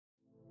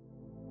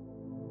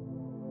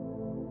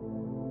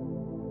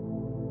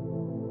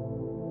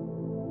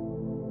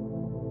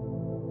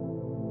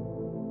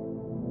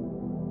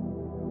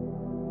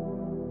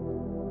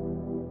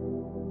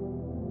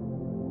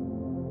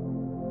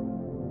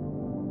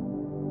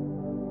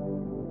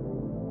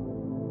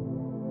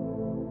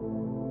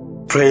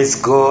Praise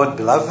God,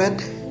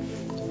 beloved.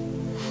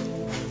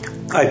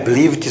 I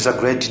believe it is a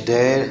great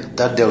day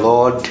that the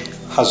Lord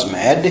has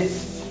made,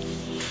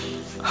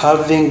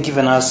 having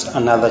given us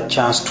another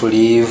chance to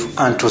live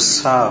and to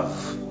serve.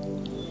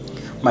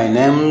 My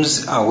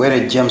name's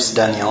Were James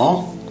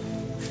Daniel,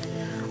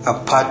 a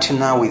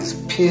partner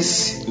with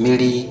Peace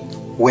Millie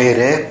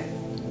Were.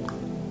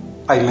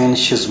 I mean,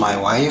 she's my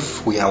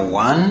wife. We are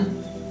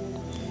one.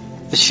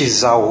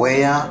 She's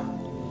aware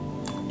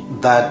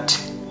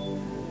that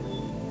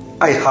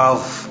I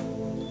have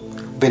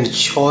been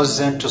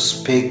chosen to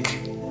speak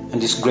in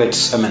this great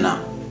seminar,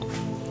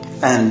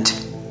 and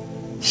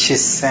she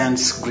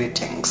sends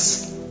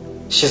greetings.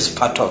 She's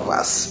part of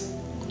us.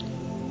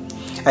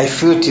 I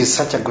feel it is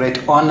such a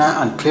great honor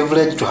and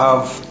privilege to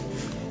have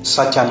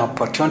such an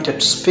opportunity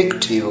to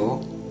speak to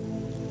you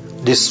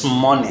this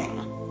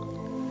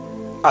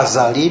morning as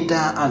a leader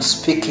and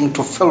speaking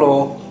to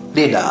fellow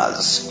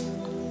leaders.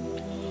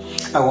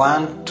 I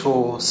want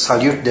to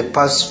salute the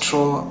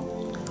pastoral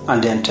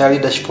and the entire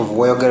leadership of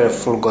Woyogere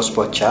Full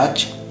Gospel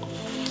Church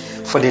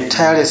for the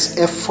tireless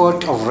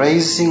effort of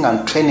raising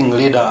and training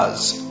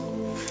leaders,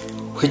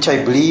 which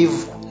I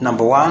believe,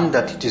 number one,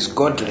 that it is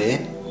godly,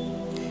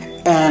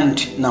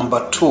 and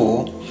number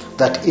two,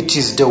 that it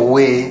is the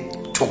way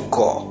to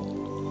go.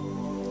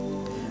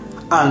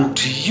 And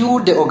to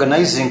you, the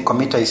organizing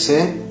committee, I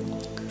say,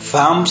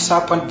 thumbs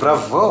up and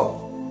bravo.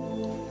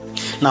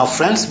 Now,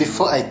 friends,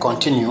 before I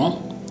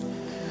continue,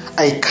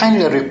 I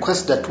kindly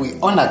request that we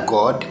honor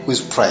God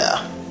with prayer.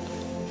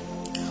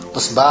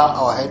 Let's bow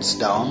our heads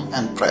down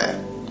and pray.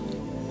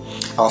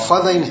 Our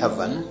Father in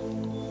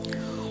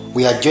heaven,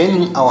 we are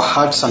joining our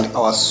hearts and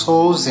our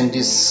souls in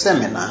this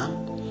seminar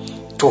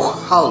to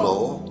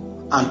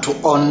hallow and to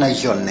honor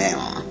your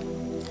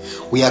name.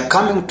 We are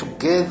coming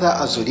together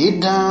as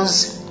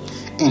leaders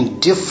in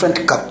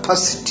different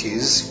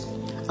capacities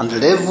and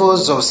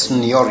levels of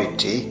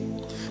seniority,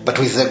 but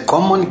with a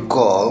common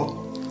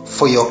goal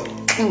for your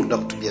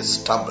kingdom to be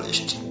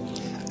established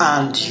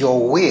and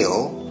your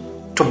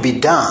will to be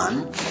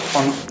done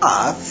on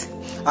earth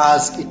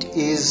as it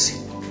is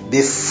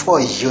before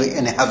you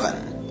in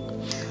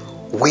heaven.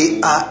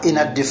 We are in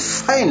a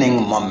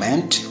defining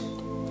moment.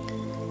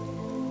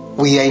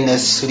 We are in a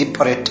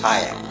slippery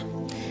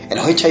time in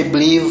which I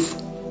believe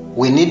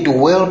we need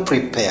well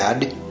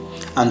prepared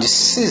and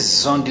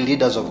seasoned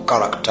leaders of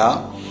character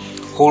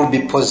who will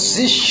be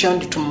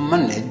positioned to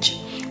manage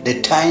the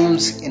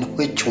times in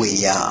which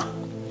we are.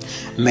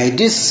 May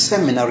this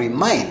seminar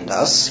remind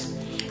us,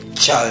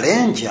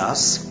 challenge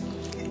us,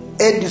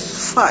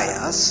 edify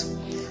us,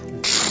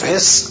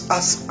 dress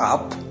us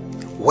up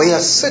where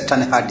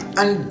Satan had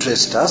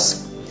undressed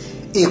us,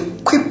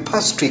 equip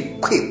us to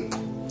equip,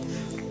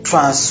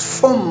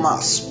 transform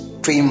us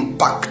to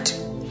impact,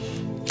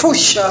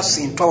 push us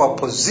into our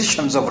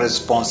positions of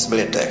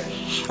responsibility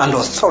and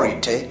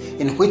authority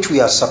in which we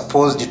are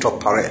supposed to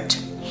operate.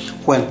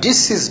 When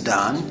this is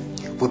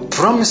done, we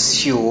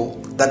promise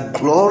you that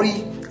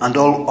glory and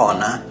all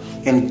honor.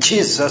 In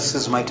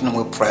Jesus' mighty name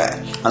we pray.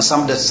 And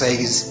somebody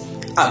says,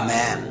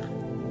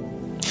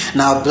 Amen.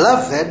 Now,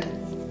 beloved,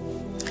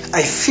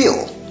 I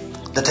feel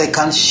that I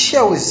can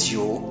share with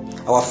you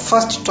our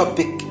first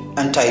topic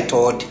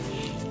entitled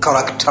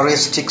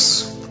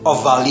Characteristics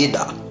of a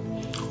Leader,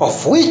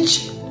 of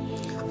which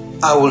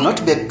I will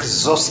not be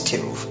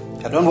exhaustive.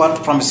 I don't want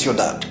to promise you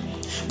that,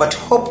 but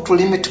hope to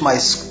limit my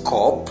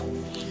scope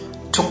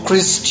to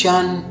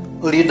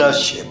Christian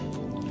leadership,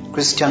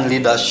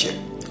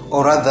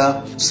 or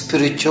rather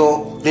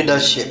spiritual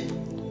leadership.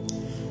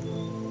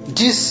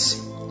 This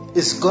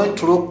is going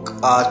to look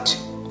at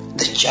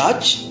the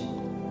church.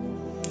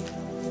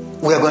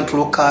 We are going to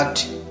look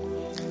at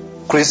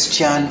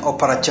Christian or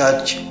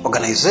parachurch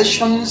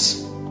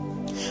organizations,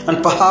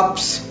 and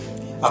perhaps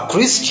a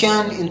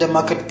Christian in the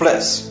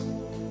marketplace.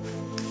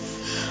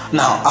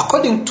 Now,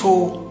 according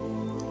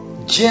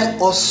to J.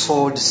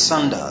 Oswald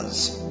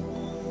Sanders,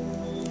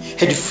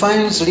 he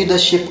defines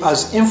leadership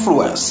as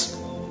influence.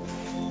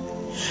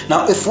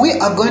 Now, if we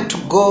are going to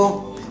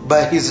go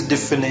by his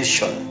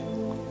definition,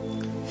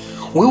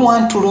 we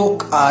want to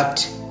look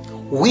at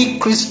we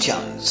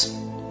Christians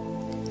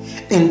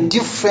in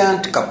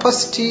different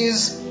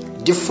capacities,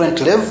 different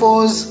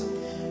levels.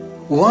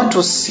 We want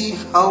to see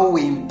how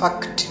we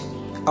impact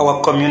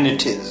our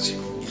communities,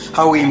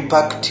 how we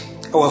impact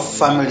our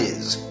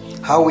families,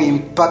 how we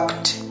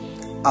impact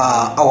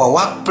our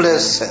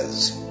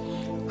workplaces,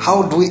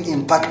 how do we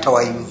impact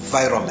our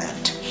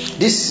environment.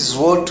 This is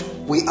what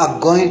we are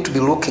going to be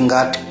looking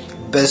at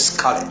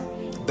basically.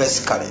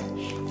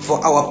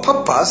 For our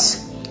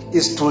purpose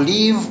is to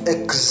live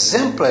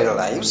exemplary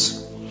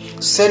lives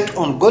set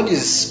on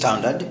God's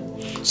standard,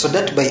 so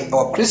that by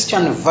our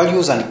Christian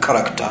values and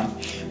character,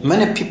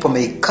 many people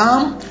may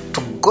come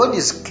to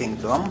God's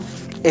kingdom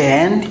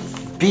and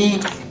be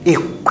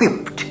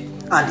equipped.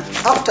 And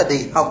after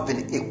they have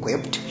been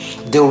equipped,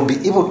 they will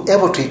be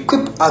able to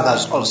equip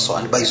others also.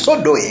 And by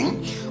so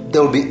doing, they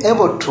will be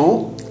able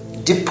to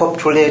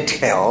depopulate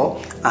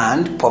hell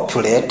and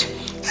populate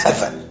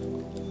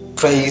heaven.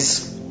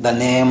 Praise the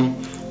name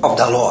of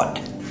the Lord.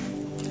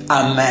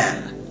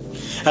 Amen.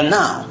 And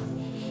now,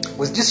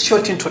 with this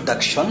short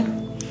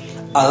introduction,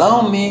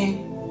 allow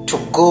me to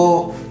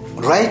go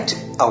right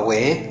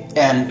away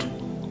and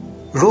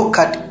look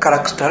at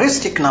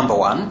characteristic number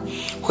 1,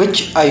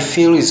 which I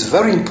feel is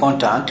very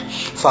important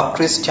for a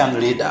Christian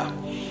leader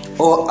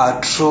or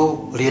a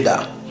true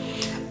leader.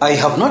 I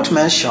have not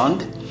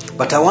mentioned,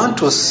 but I want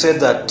to say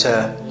that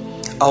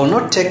I will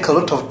not take a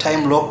lot of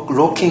time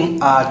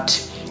looking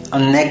at a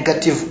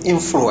negative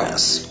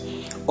influence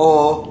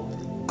or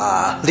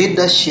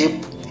leadership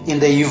in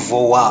the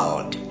evil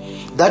world.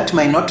 That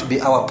may not be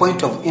our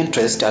point of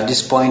interest at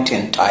this point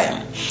in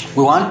time.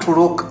 We want to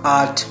look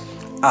at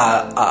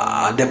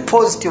the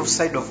positive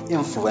side of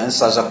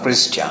influence as a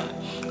Christian.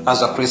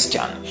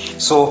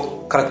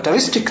 So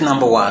characteristic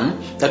number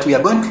 1 that we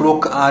are going to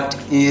look at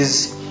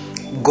is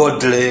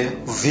godly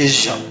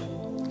vision.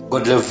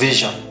 Godly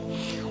vision.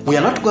 We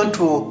are not going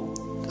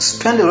to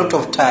spend a lot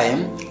of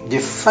time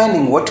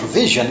defining what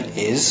vision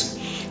is,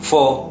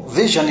 for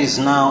vision is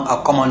now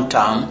a common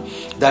term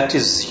that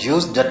is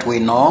used, that we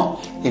know,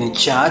 in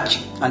church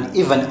and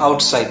even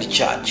outside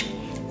church.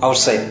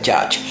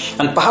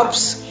 And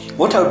perhaps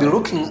what I'll be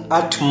looking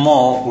at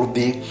more will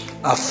be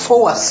a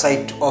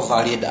foresight of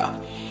a leader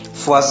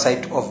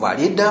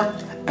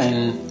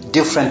in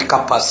different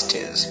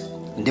capacities.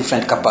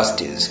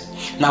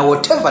 Now,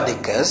 whatever the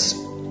case,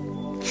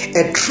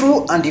 a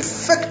true and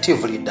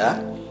effective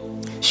leader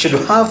should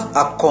have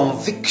a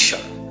conviction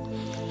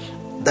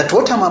that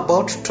what I'm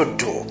about to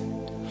do,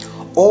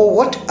 or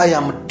what I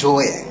am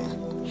doing,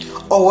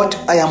 or what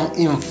I am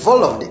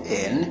involved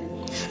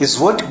in, is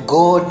what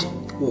God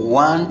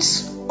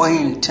wants or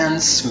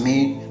intends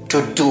me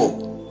to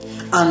do,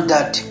 and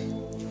that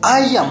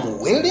I am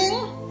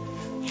willing,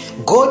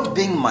 God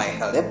being my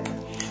help,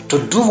 to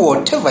do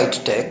whatever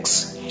it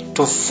takes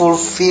to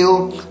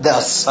fulfill the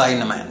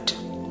assignment.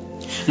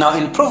 Now,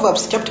 in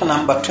Proverbs chapter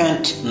number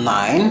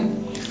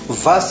 29,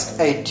 verse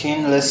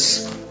 18,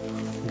 let's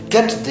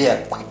get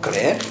there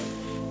quickly.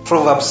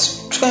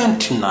 Proverbs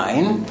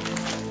 29,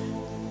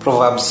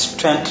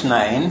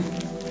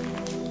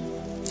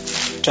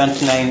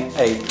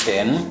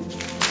 18.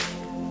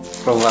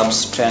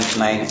 Proverbs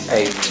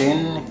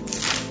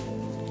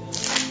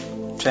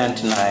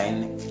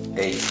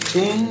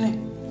 29:18.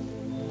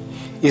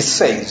 It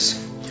says,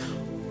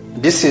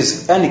 this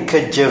is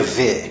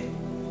NKJV,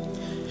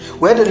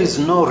 where there is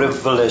no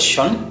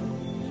revelation,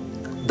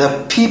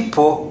 the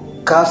people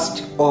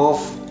cast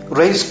off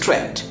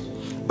restraint,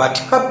 but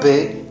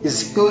happy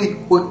is he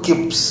who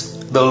keeps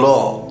the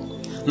law.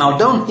 Now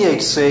down here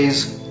it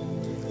says,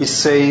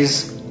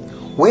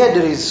 where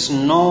there is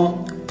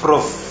no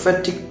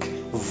prophetic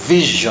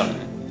vision,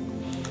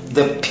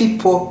 the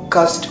people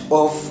cast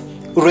off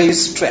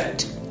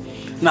restraint.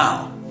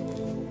 Now,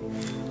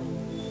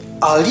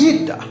 a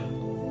leader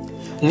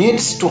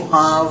needs to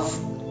have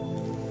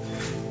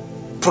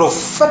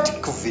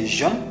prophetic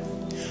vision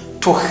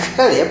to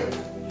help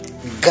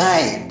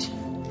guide,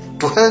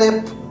 to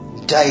help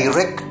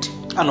direct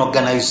an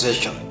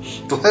organization,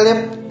 to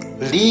help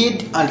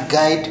lead and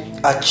guide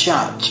a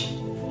church,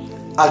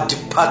 a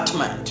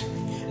department.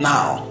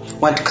 Now,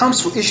 when it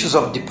comes to issues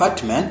of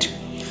department,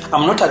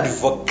 I'm not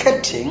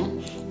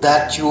advocating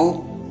that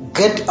you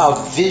get a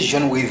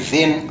vision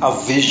within a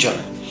vision.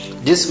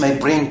 This may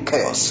bring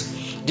chaos.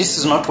 This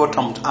is not what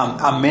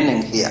I'm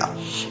meaning here.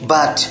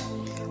 But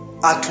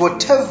at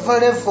whatever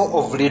level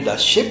of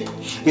leadership,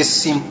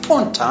 it's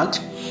important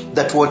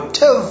that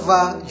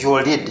whatever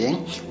you're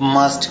leading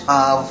must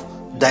have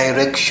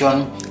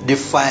direction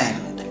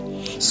defined.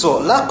 So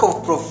lack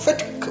of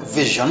prophetic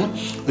vision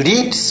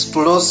leads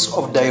to loss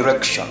of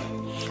direction,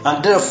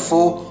 and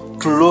therefore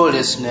to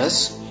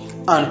lawlessness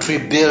and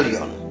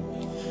rebellion.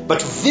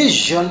 But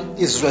vision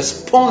is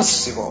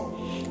responsible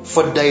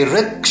for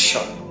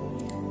direction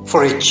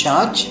for a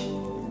church,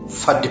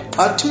 for a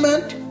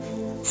department,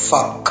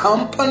 for a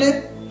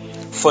company,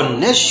 for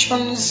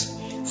nations,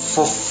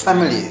 for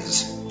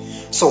families.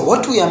 So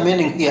what we are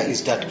meaning here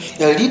is that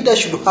a leader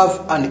should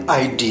have an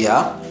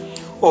idea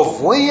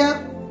of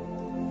where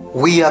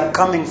we are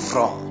coming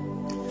from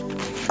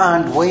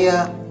and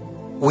where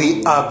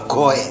we are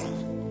going.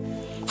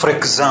 For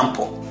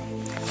example,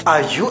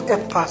 are you a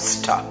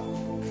pastor?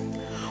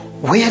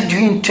 Where do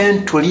you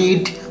intend to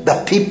lead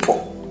the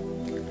people?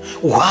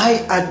 Why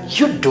are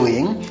you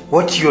doing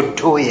what you're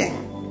doing?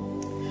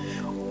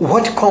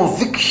 What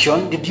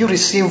conviction did you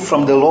receive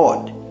from the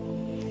Lord?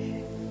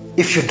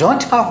 If you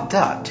don't have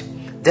that,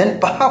 then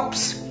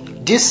perhaps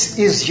this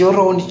is your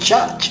own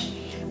church.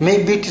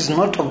 Maybe it is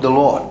not of the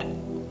Lord.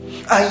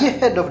 Are you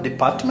head of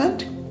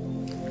department?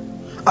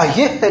 Are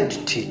you head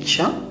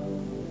teacher?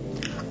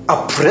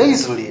 A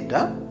praise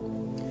leader?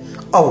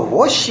 A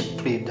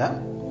worship leader?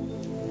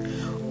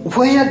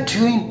 Where do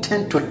you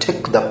intend to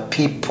take the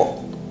people?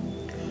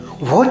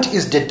 What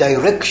is the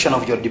direction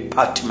of your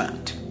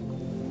department?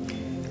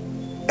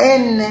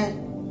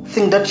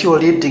 Anything that you're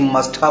leading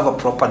must have a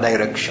proper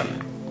direction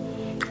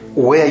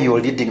where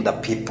you're leading the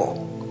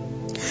people.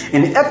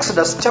 In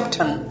Exodus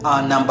chapter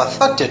number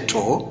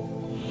 32,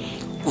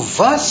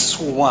 verse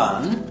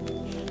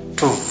 1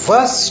 to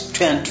verse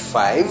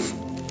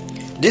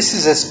 25, this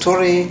is a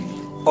story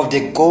of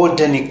the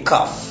golden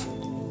calf.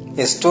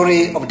 A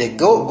story of the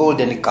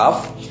golden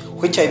calf,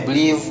 which I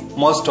believe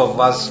most of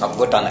us have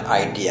got an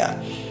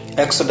idea.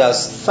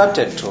 Exodus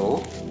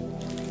 32,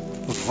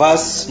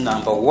 verse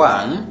number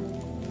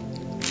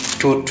 1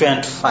 to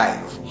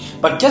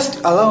 25. But just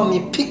allow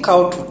me pick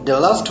out the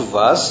last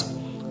verse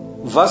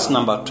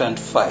number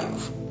 25.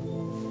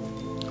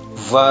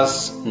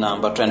 Verse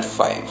number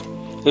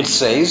 25. It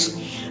says,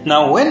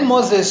 "Now when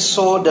Moses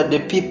saw that the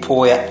people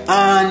were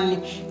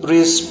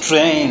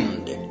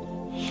unrestrained,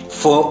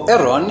 for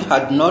Aaron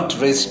had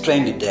not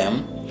restrained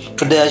them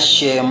to their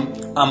shame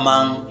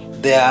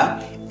among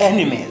their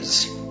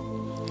enemies."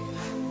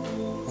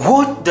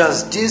 What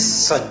does this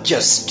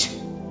suggest?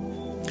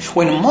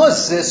 When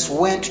Moses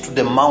went to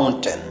the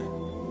mountain,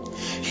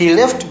 he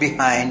left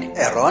behind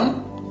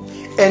Aaron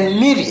and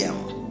Miriam.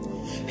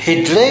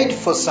 He delayed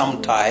for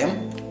some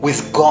time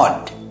with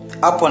God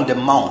up on the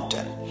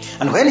mountain.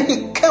 And when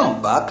he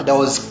came back, there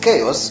was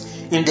chaos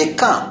in the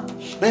camp.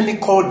 Let me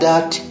call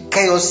that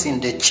chaos in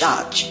the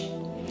church.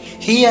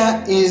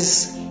 Here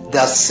is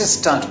the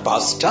assistant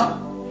pastor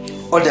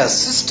or the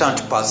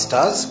assistant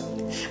pastors.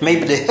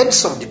 Maybe the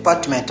heads of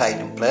department are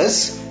in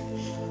place.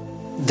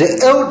 The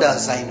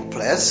elders are in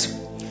place.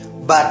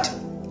 But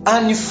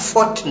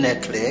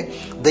unfortunately,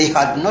 they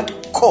had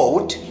not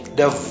caught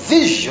the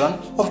vision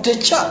of the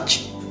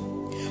church.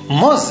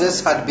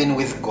 Moses had been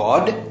with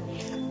God.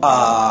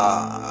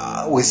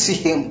 We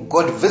see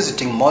God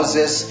visiting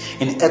Moses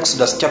in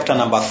Exodus chapter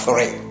number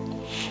 3.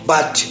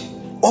 But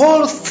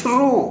all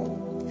through,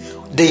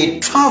 they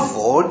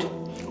traveled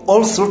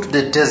all through to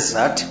the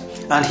desert.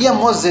 And here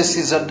Moses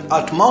is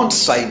at Mount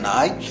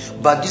Sinai,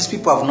 but these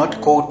people have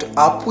not caught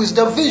up with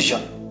the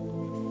vision.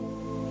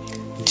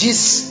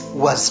 This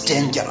was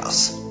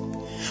dangerous.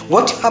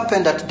 What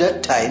happened at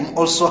that time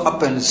also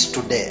happens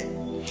today.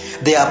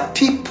 There are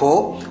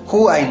people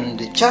who are in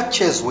the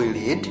churches we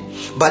lead,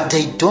 but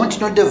they don't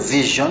know the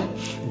vision,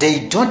 they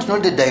don't know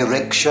the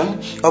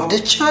direction of the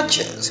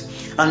churches.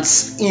 And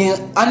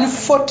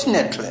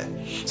unfortunately,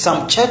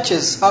 some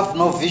churches have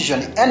no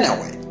vision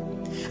anyway.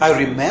 I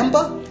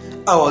remember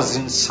I was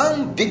in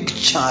some big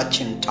church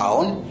in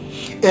town,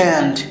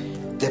 and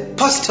the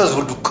pastors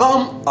would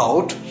come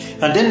out,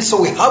 and then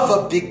so we have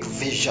a big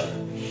vision.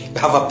 We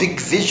have a big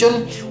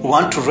vision. We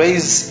want to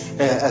raise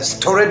a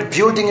storage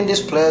building in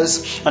this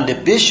place, and the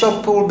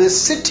bishop will be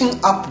sitting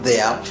up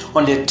there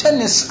on the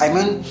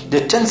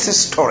 10th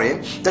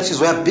story. That is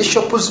where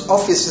bishop's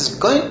office is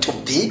going to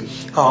be.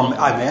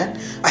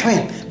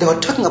 They were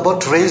talking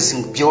about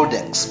raising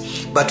buildings,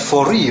 but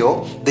for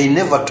real, they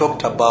never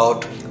talked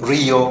about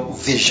real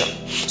vision.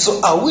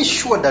 So are we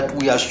sure that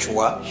we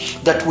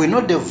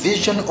know the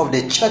vision of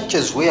the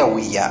churches where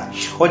we are,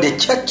 or the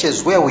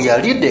churches where we are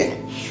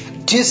leading?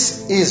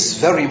 This is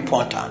very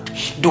important.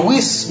 Do we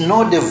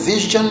know the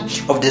vision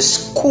of the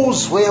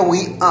schools where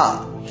we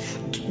are?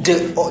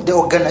 The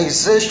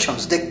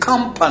organizations, the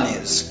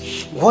companies.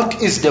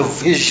 What is the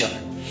vision?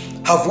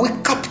 Have we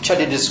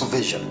captured this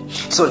vision?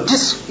 So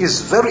this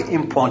is very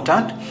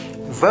important,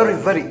 very,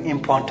 very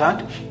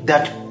important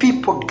that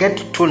people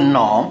get to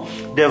know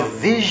the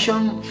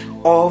vision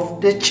of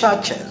the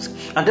churches.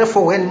 And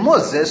therefore, when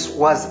Moses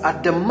was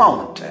at the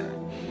mountain,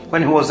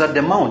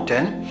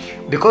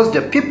 because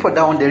the people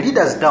down, the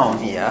leaders down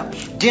here,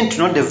 didn't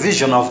know the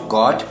vision of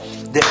God,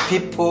 the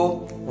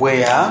people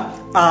were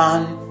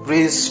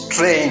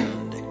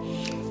unrestrained.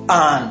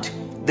 And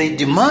they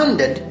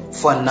demanded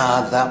for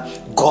another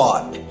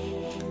God.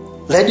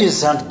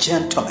 Ladies and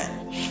gentlemen,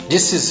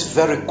 this is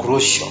very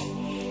crucial.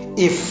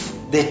 If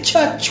the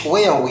church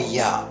where we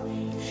are,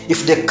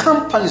 if the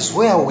companies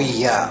where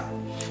we are,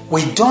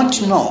 we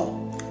don't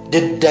know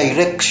the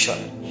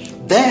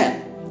direction,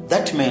 then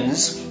that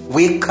means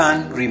we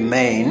can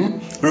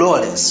remain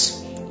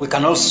lawless. We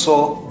can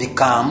also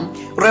become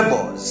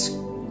rebels.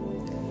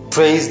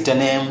 Praise the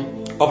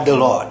name of the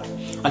Lord.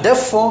 And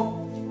therefore,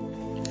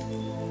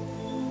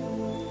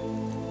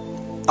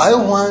 I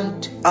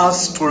want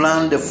us to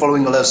learn the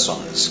following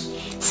lessons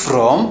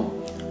from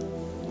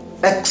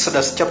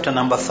Exodus chapter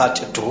number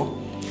 32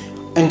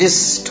 in this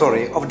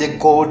story of the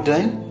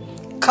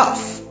golden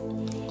calf.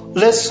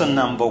 Lesson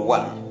number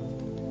 1.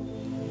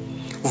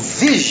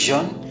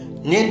 Vision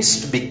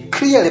needs to be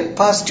clearly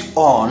passed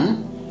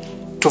on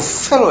to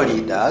fellow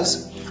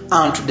leaders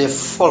and to the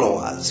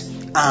followers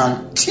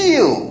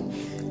until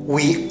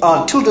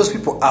those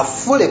people are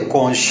fully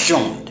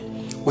consumed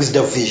with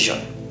the vision.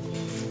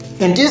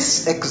 In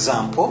this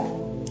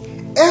example,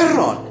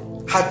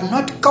 Aaron had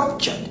not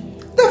captured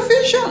the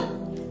vision.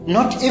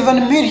 Not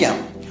even Miriam.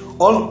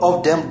 All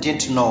of them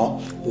didn't know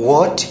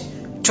what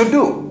to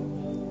do.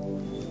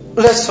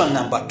 Lesson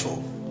number 2.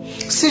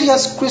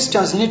 Serious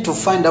Christians need to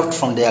find out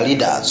from their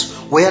leaders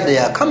where they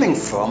are coming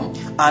from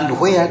and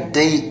where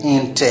they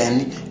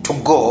intend to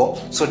go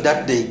so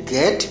that they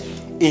get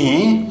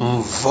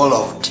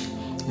involved.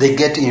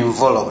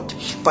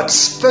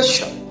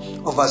 Participation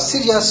of a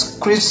serious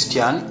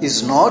Christian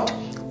is not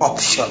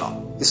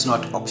optional. It's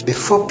not optional.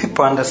 Before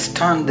people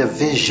understand the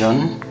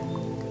vision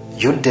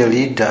you, the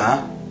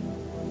leader,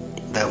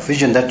 the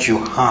vision that you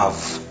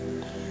have,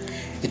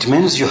 it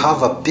means you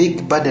have a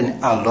big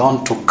burden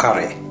alone to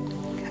carry,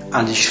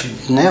 and you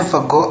should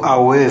never go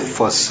away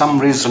for some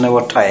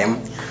reasonable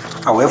time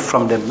away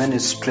from the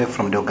ministry,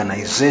 from the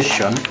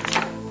organization,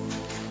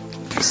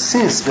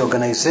 since the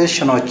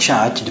organization or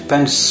church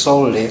depends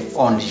solely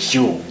on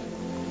you,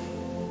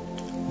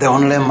 the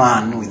only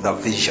man with a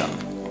vision,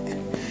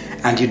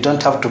 and you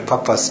don't have to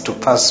purpose to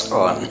pass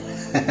on.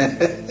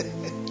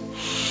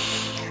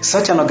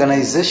 Such an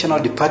organizational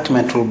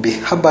department will be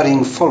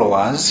harboring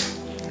followers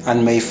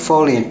and may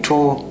fall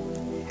into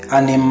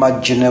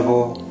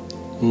unimaginable,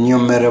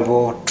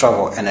 innumerable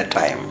trouble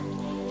anytime.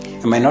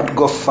 It may not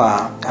go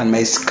far and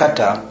may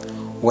scatter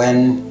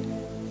when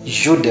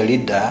you, the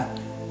leader,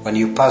 when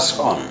you pass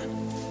on.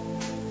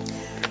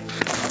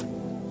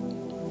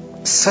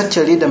 Such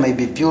a leader may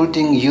be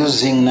building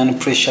using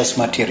non-precious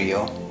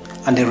material,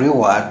 and the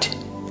reward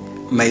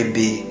may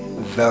be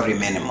very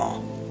minimal.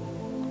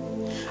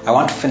 I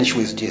want to finish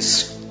with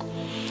this.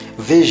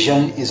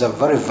 Vision is a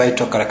very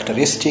vital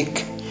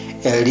characteristic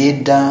a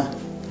leader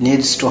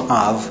needs to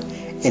have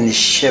in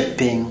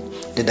shaping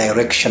the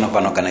direction of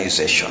an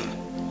organization.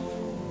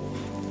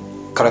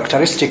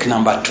 Characteristic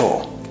number 2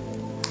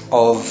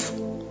 of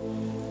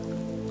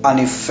an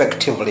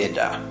effective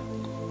leader: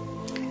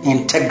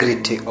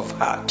 integrity of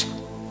heart.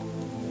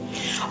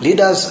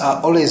 Leaders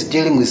are always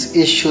dealing with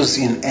issues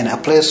in a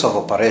place of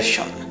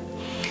operation,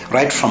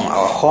 right from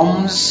our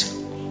homes,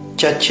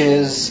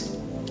 churches,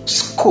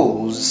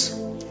 schools,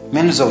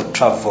 means of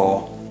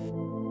travel,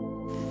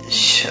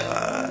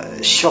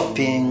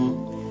 shopping,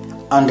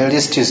 and the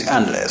list is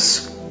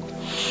endless.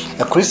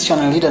 A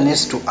Christian leader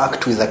needs to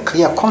act with a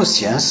clear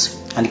conscience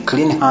and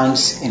clean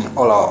hands in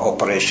all our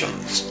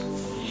operations.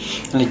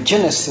 In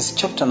Genesis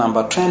chapter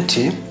number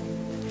 20,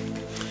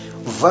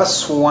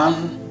 verse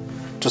 1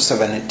 to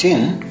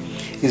 17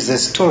 is a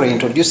story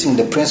introducing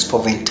the principle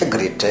of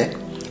integrity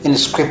in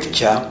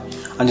scripture,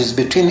 and is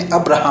between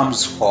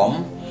Abraham's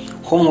home,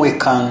 whom we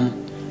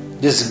can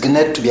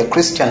designate to be a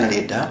Christian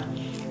leader,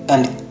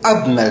 and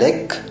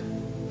Abimelech,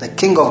 the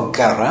king of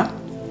Gerar,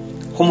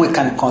 whom we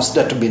can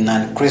consider to be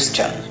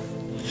non-Christian.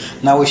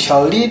 Now we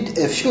shall read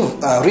a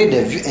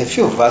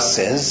few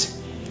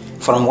verses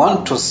from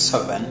 1 to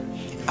 7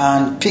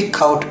 and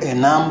pick out a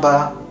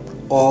number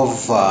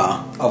of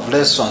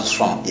lessons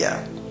from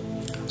here.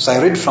 So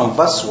I read from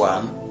verse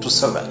 1 to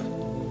 7.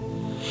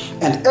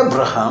 And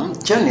Abraham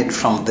journeyed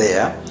from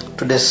there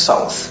to the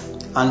south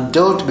and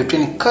dwelt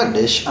between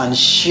Kadesh and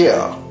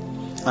Shur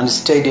and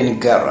stayed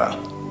in Gerar.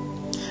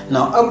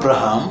 Now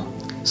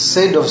Abraham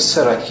said of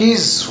Sarah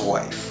his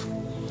wife,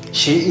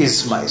 "She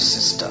is my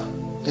sister."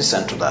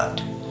 Listen to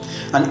that.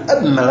 And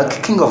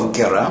Abimelech king of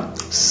Gerar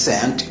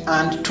sent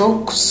and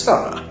took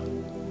Sarah.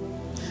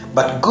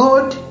 But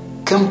God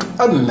came to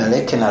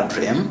Abimelech in a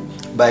dream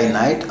by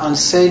night and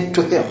said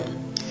to him,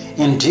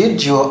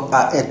 "Indeed you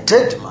are a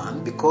dead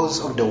man because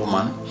of the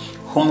woman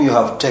whom you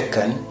have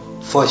taken,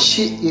 for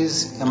she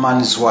is a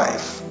man's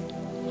wife."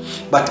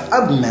 But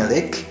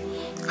Abimelech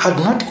had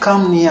not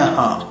come near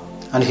her,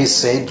 and he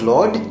said,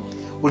 "Lord,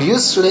 will you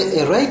slay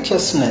a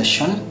righteous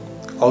nation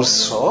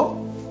also?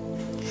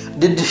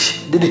 Did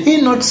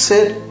he not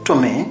say to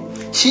me,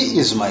 'She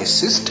is my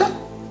sister'?"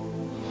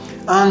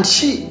 And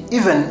she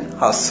even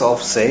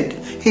herself said,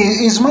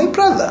 "He is my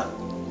brother."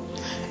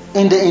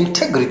 In the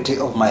integrity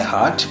of my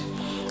heart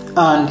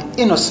and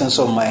innocence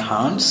of my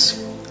hands,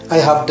 I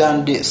have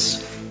done this.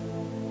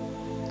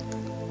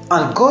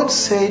 And God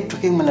said to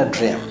him in a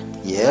dream,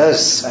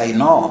 "Yes, I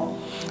know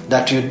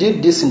that you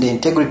did this in the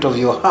integrity of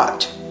your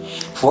heart,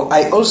 for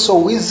I also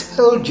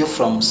withheld you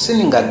from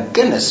sinning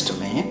against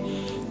me,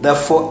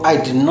 therefore I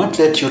did not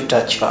let you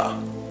touch her."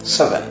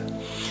 7.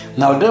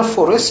 Now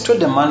therefore restore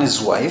the man his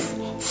wife,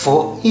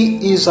 for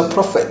he is a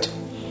prophet,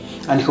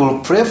 and he will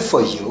pray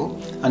for you,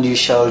 and you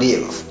shall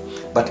live.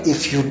 But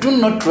if you do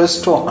not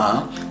restore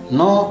her,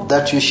 know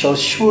that you shall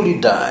surely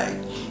die,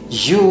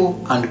 you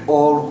and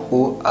all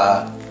who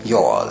are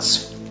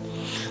yours.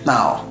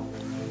 Now,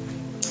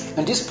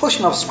 in this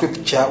portion of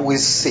scripture, we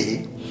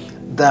see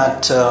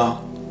that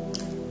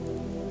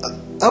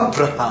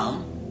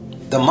Abraham,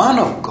 the man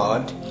of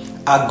God,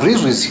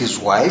 agrees with his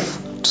wife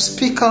to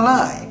speak a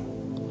lie.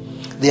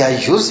 They are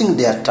using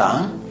their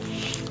tongue.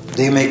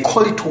 They may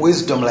call it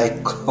wisdom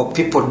like how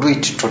people do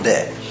it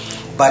today.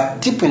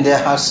 But deep in their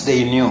hearts,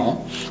 they knew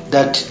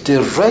that the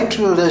right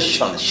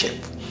relationship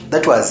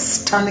that was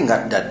standing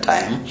at that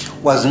time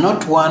was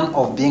not one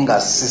of being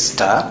a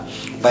sister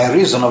by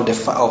reason of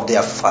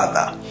their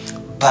father,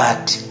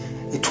 but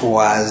it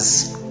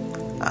was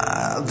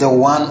the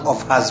one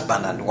of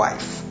husband and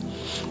wife.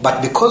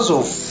 But because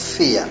of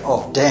fear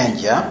of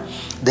danger,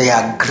 they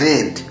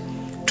agreed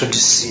to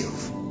deceive.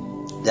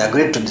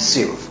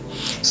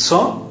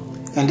 So,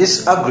 in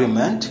this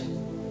agreement,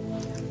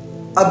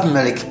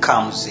 Abimelech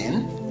comes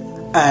in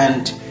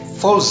and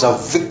falls a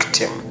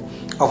victim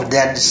of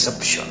their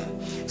deception.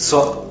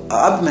 So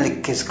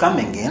Abimelech is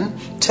coming in,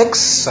 takes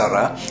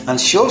Sarah, and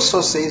she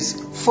also says,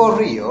 "For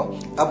real,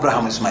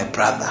 Abraham is my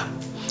brother."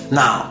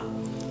 Now,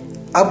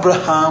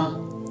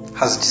 Abraham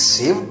has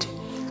deceived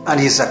and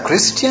is a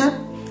Christian,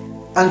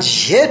 and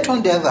yet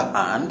on the other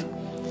hand,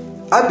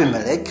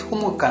 Abimelech,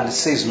 whom we can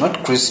say is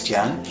not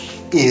Christian,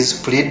 is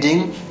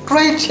pleading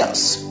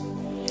righteous.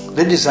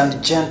 Ladies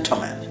and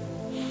gentlemen,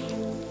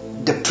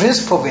 the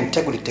principle of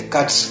integrity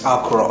cuts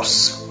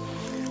across.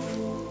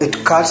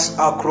 It cuts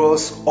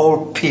across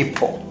all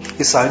people.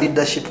 It's a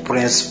leadership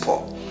principle.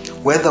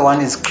 Whether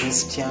one is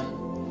Christian,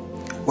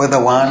 whether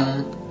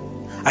one,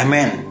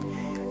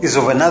 is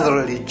of another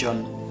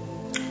religion.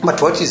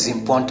 But what is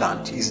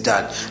important is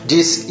that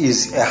this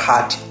is a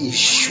heart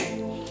issue.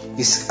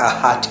 It's a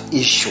heart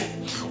issue.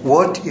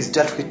 What is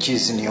that which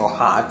is in your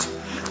heart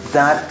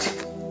that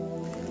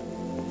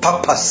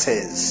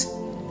purposes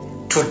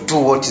to do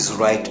what is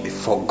right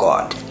before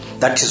God?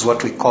 That is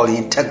what we call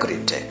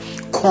integrity.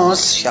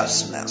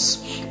 Consciousness.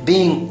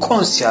 Being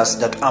conscious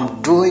that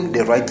I'm doing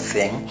the right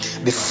thing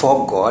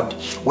before God,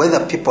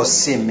 whether people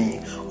see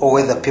me or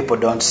whether people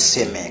don't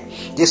see me.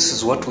 This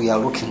is what we are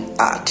looking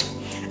at.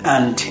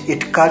 And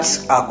it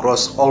cuts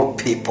across all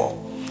people.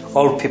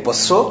 All people.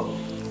 So,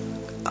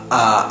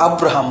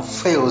 Abraham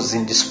fails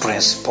in this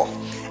principle.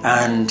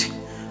 And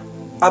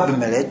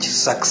Abimelech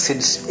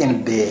succeeds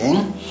in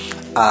being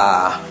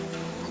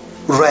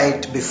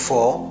right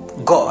before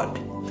God.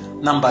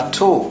 Number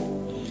 2,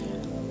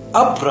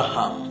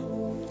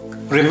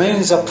 Abraham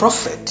remains a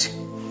prophet.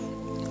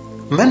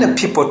 Many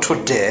people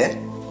today,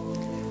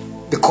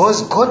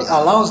 because God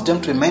allows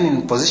them to remain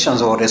in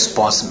positions of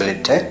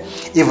responsibility,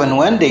 even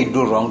when they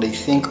do wrong, they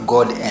think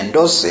God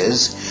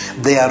endorses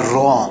their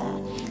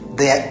wrong,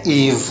 their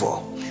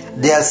evil,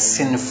 their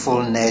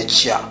sinful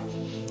nature,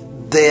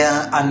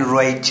 their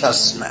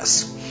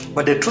unrighteousness.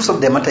 But the truth of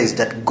the matter is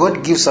that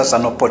God gives us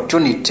an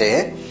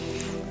opportunity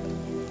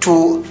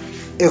to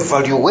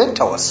evaluate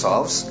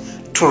ourselves,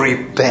 to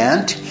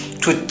repent,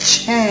 to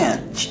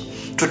change,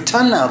 to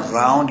turn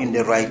around in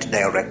the right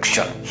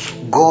direction.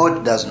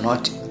 God does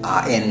not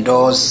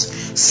endorse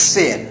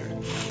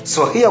sin.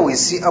 So here we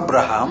see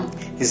Abraham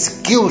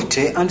is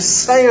guilty and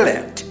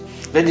silent.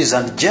 Ladies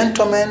and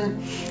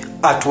gentlemen,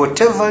 at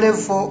whatever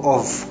level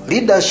of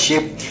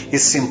leadership,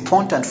 it's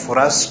important for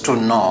us to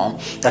know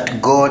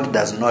that God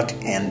does not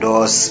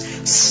endorse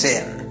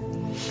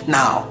sin.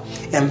 Now,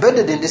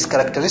 embedded in this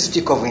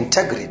characteristic of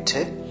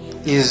integrity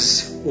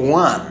is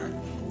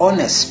 1,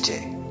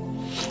 honesty.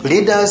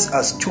 Leaders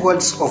are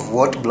stewards of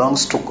what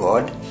belongs to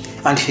God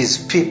and His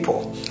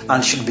people,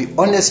 and should be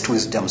honest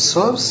with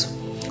themselves,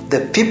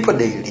 the people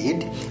they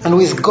lead, and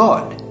with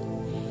God.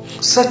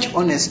 Such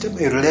honesty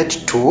may relate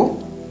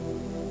to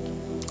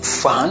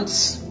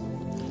funds.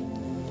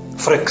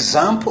 For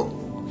example,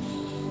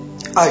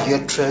 are you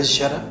a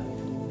treasurer?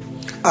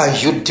 Are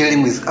you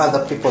dealing with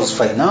other people's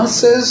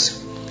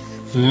finances,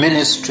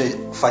 ministry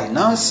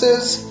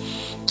finances,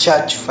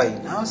 church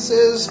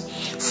finances,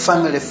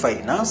 family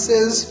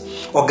finances,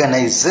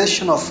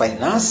 organizational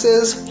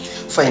finances,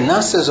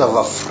 finances of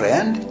a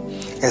friend,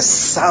 a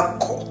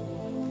circle?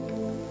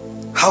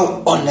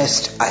 How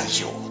honest are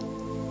you?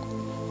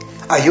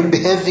 Are you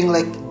behaving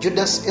like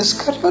Judas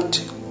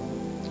Iscariot?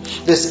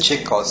 Let's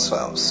check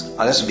ourselves and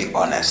let's be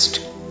honest.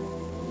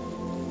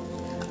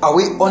 Are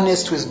we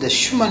honest with the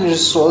human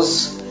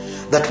resource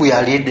that we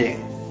are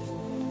leading?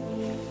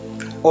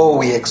 Or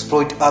we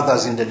exploit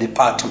others in the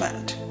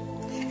department,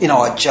 in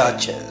our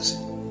churches,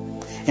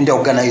 in the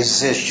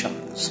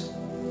organizations?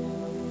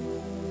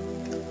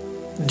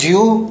 Do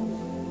you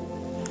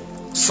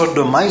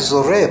sodomize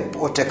or rape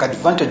or take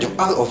advantage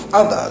of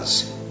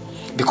others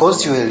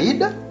because you're a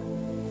leader?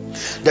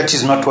 That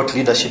is not what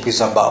leadership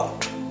is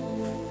about.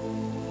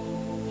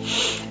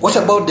 What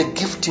about the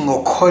gifting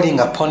or calling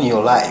upon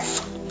your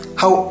life?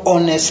 How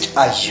honest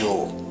are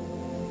you?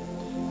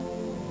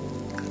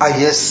 Are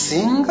you a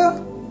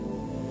singer?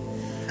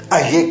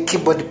 Are you a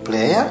keyboard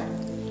player?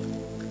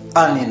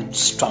 An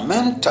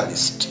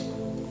instrumentalist?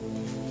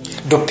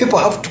 Do people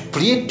have to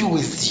plead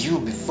with you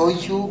before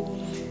you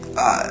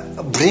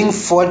bring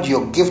forward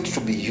your gift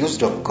to be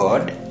used of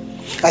God?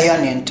 Are you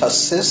an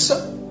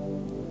intercessor?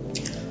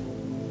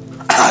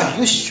 Are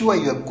you sure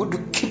you're a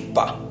good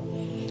keeper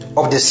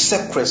of the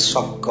secrets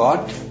of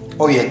God,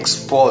 or you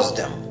expose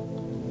them?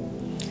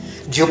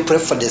 Do you pray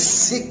for the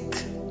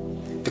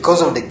sick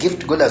because of the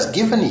gift God has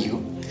given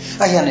you?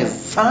 Are you an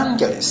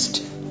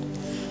evangelist?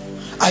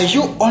 Are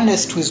you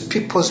honest with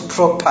people's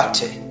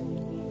property?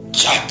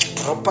 Church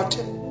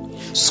property?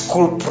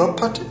 School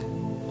property?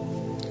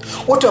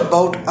 What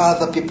about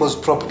other people's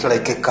property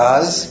like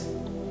cars,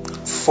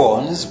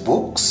 phones,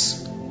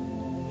 books,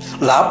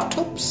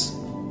 laptops?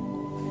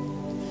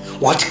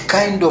 What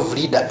kind of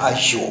leader are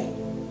you?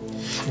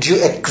 Do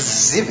you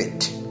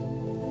exhibit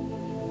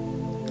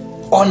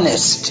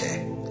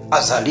honesty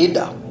as a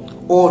leader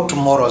or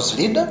tomorrow's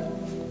leader?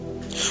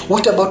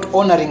 What about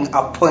honoring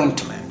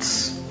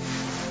appointments?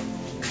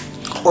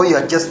 Or you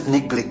are just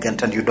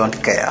negligent and you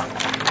don't care?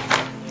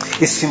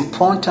 It's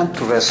important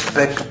to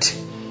respect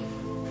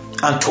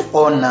and to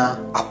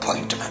honor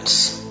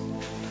appointments.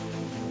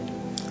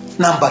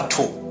 Number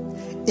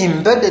 2,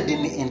 embedded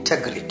in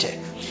integrity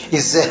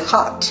is a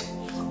heart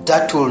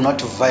that will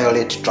not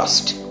violate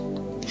trust.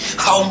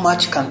 How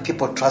much can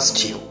people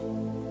trust you?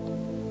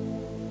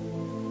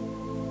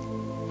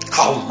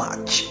 How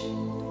much?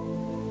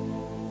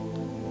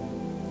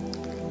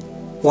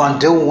 One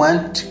day we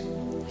went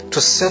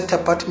to set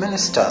apart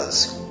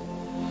ministers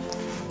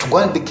to go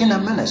and begin a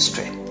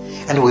ministry,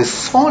 and we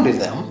found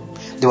them,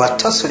 they were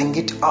tussling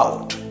it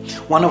out.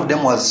 One of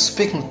them was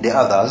speaking to the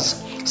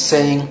others,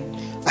 saying,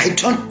 I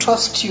don't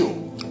trust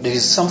you. There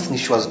is something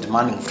she was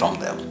demanding from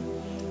them.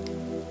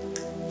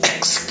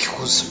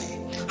 Excuse me,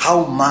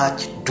 how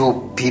much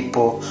do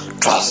people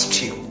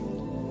trust you?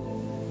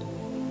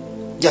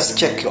 Just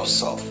check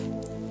yourself.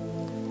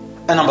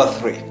 And number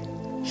 3,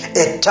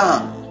 a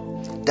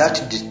tongue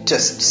that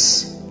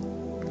detests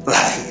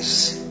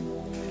lies.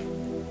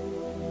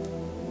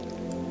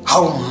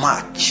 How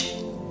much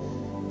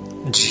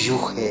do you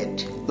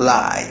hate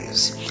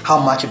lies? How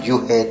much do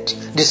you hate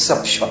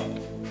deception?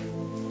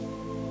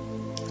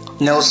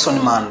 Nelson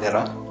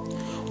Mandela,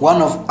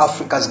 one of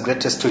Africa's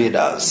greatest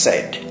leaders,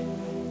 said,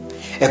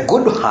 a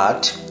good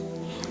heart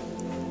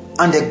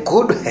and a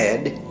good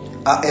head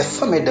are a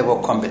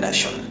formidable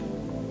combination.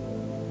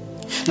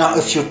 Now,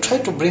 if you try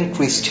to bring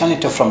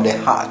Christianity from the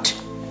heart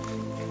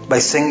by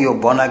saying you're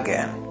born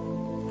again,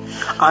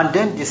 and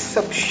then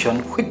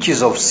deception, which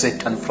is of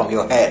Satan, from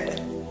your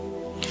head,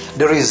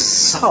 the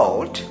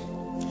result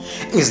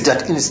is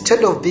that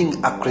instead of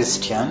being a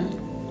Christian,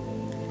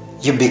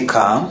 you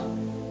become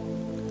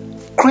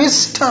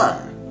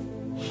Christian.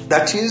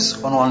 That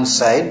is, on one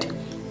side,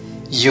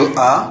 you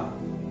are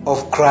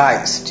of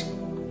Christ,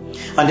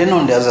 and then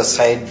on the other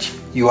side,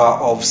 you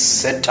are of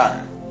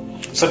Satan.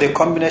 So the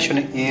combination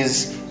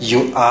is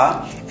you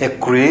are a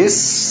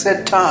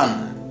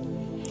Christian.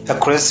 A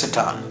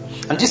Christian.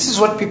 And this is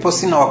what people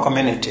see in our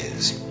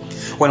communities.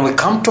 When we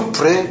come to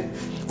pray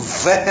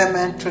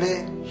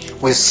vehemently,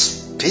 we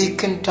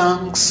speak in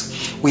tongues,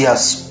 we are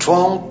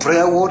strong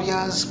prayer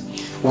warriors,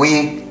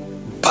 we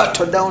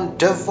battle down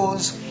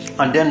devils,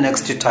 and then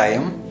next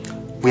time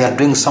we are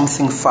doing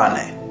something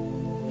funny.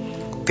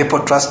 People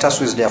trust us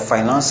with their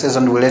finances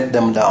and we let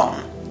them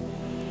down.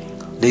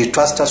 They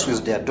trust us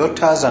with their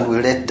daughters and we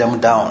let them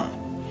down.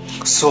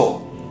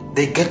 So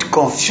they get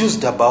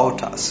confused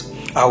about us.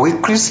 Are we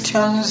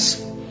Christians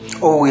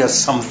or we are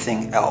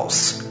something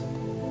else?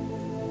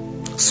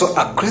 So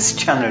a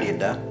Christian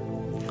leader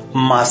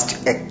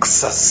must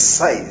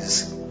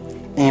exercise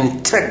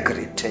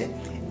integrity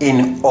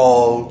in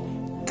all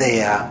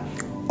their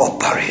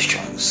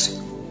operations.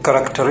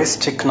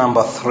 Characteristic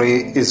number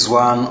 3 is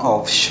one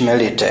of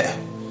humility.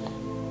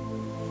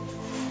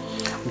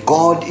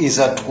 God is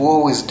at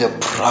war with the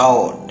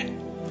proud,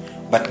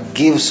 but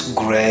gives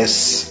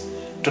grace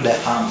to the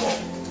humble.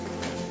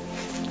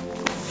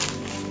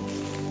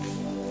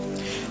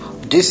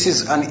 This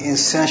is an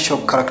essential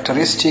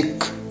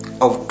characteristic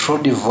of true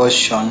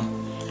devotion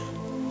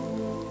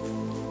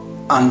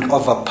and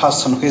of a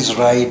person who is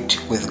right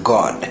with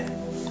God.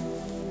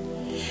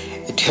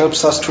 It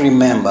helps us to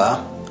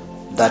remember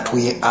that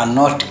we are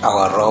not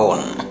our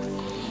own,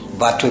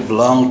 but we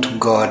belong to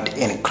God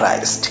in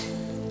Christ.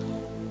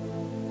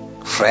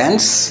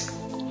 Friends,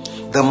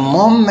 the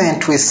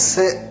moment we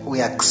say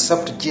we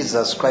accept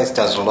Jesus Christ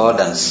as Lord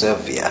and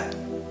Savior,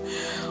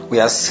 we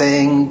are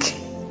saying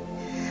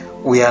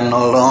we are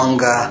no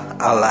longer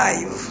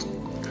alive,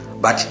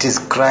 but it is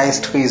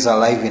Christ who is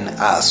alive in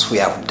us. We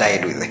have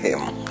died with Him.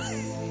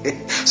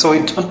 So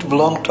we don't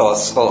belong to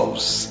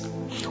ourselves.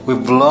 We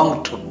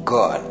belong to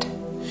God.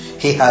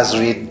 He has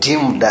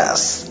redeemed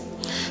us.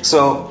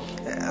 So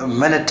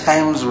many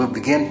times we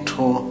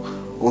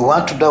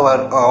want to do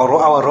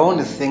our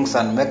own things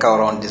and make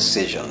our own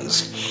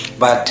decisions.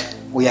 But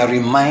we are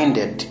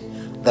reminded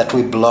that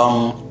we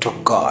belong to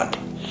God.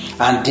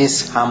 And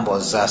this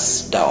humbles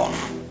us down.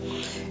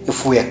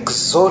 If we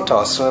exalt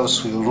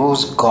ourselves, we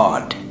lose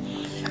God.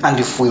 And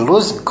if we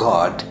lose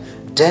God,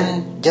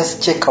 then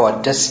just check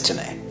our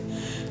destiny.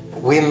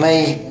 We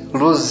may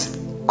lose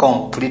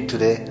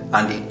completely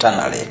and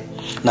eternally.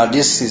 Now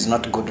this is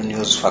not good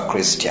news for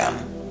Christian.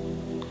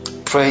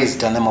 Praise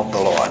the name of the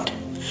Lord.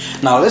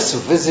 Now let's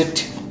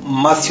visit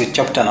Matthew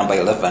chapter number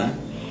 11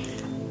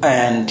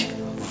 and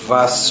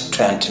verse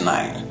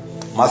 29.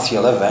 Matthew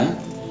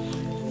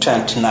 11,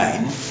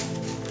 29.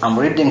 I'm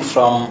reading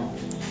from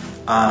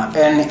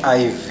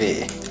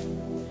NIV.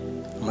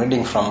 I'm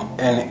reading from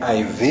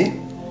NIV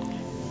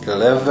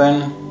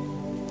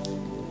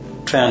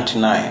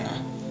 11:29.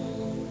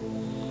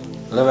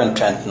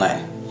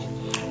 11:29.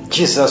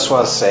 Jesus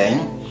was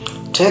saying,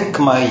 "Take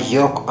my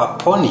yoke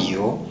upon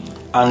you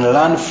and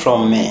learn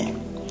from me,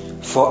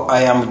 for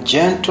I am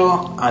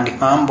gentle and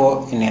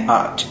humble in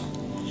heart,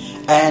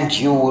 and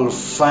you will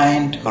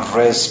find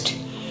rest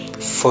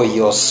for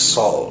your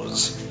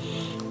souls."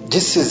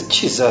 This is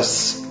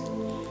Jesus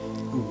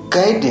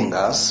guiding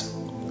us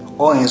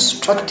or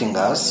instructing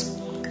us,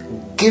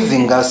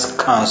 giving us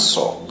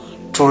counsel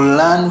to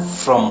learn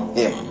from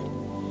Him.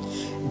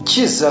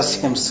 Jesus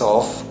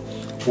Himself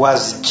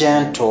was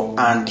gentle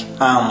and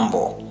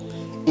humble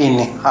in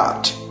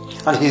heart.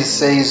 And He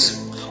says,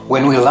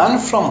 when we learn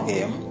from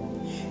Him,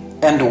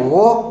 and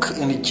walk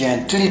in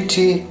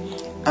gentility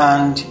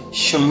and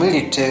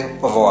humility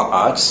of our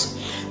hearts,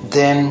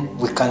 then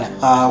we can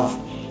have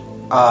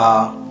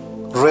a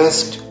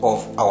rest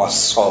of our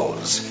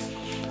souls.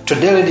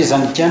 Today, ladies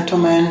and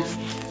gentlemen,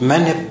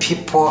 many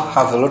people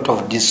have a lot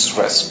of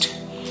distress.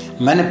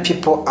 Many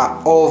people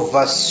are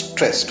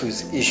overstressed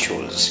with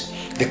issues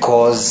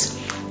because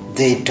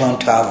they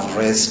don't have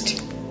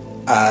rest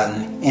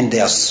in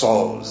their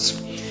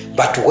souls.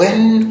 But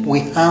when we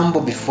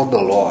humble before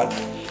the Lord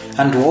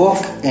and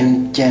walk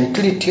in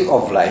gentility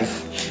of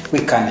life, we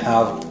can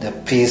have the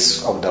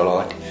peace of the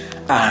Lord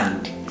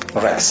and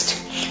rest.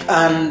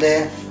 And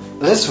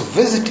let's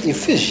visit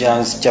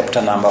Ephesians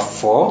chapter number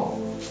 4,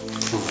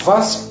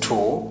 verse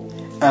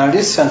 2, and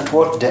listen to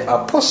what the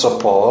Apostle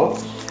Paul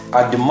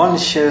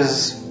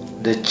admonishes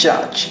the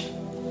church.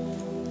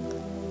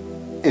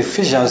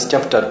 Ephesians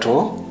chapter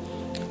 2,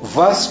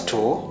 verse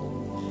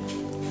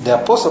 2, the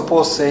Apostle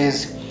Paul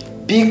says,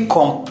 be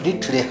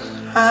completely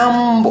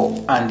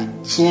humble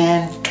and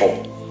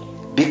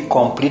gentle. Be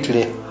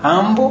completely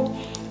humble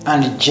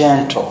and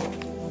gentle.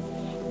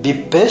 Be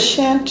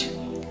patient,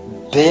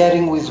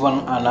 bearing with one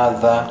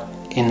another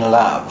in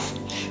love.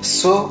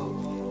 So,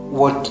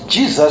 what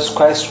Jesus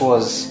Christ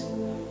was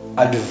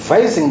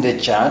advising the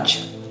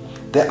church,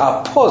 the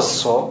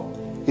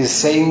apostle is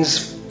saying,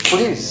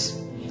 please,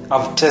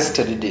 I've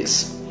tested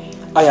this.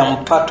 I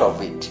am part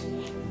of it.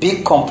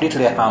 Be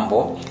completely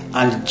humble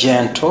and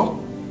gentle.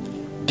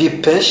 Be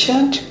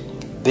patient,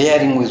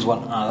 bearing with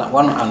one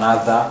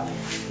another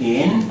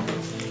in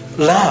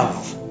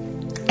love.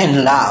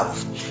 In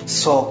love.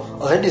 So,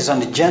 ladies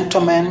and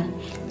gentlemen,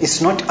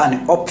 it's not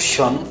an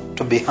option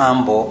to be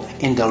humble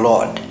in the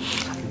Lord.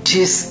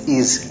 This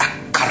is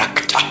a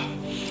character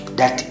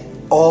that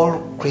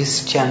all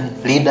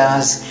Christian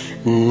leaders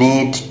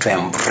need to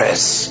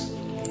embrace.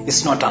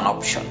 It's not an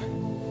option.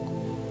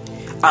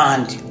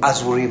 And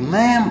as we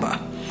remember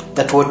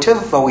that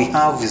whatever we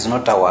have is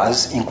not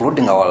ours,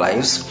 including our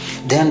lives,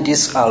 then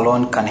this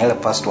alone can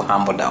help us to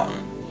humble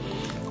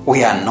down.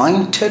 We are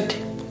anointed,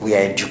 we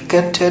are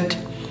educated,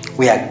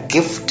 we are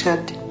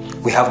gifted,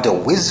 we have the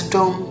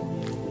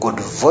wisdom, good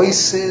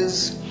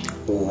voices,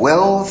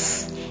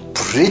 wealth,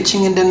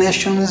 preaching in the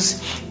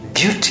nations,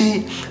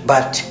 beauty,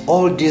 but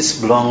all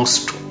this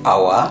belongs to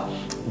our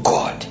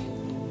God.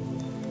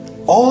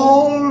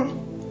 All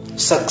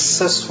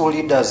successful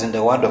leaders in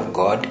the Word of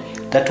God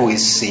that we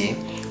see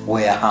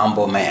were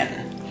humble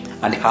men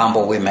and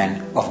humble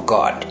women of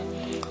God.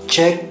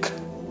 Check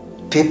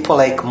people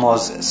like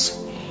Moses.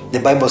 The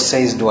Bible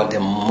says they were the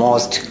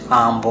most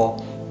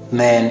humble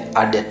men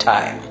at the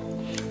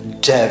time.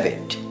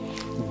 David,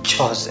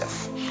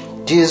 Joseph,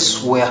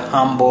 these were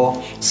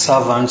humble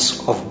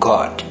servants of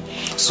God.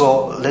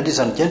 So, ladies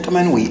and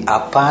gentlemen, we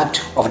are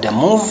part of the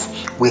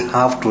move. We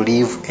have to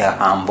live a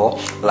humble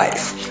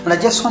life. And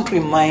I just want to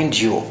remind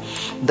you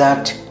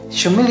that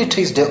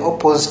humility is the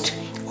opposite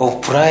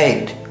of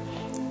pride.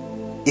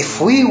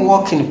 If we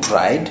walk in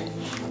pride,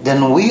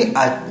 then we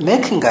are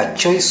making a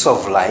choice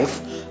of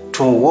life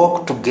to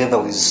walk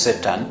together with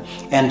Satan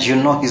and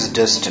his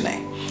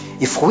destiny.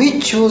 If we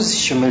choose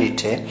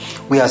humility,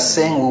 we are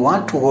saying we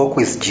want to walk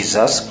with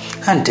Jesus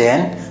and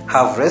then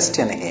have rest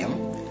in Him,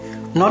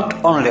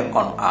 not only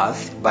on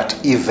earth, but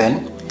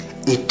even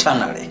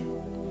eternally.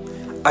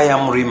 I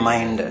am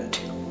reminded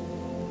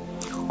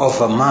of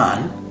a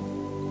man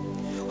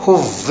who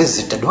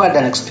had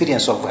an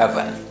experience of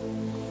heaven.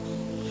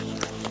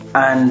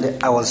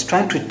 And I was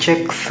trying to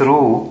check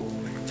through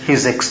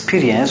his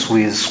experience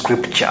with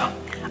Scripture,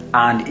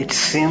 and it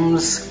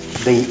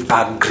seems they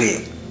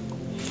agree.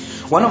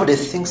 One of the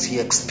things he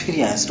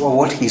experienced, or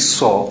what he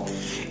saw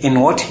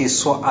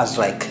as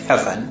like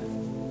heaven,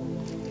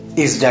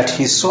 is that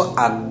he saw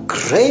a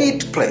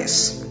great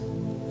place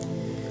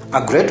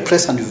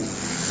and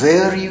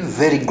very,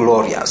 very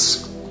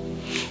glorious.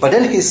 But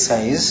then he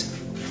says,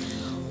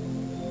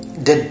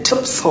 the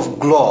depth of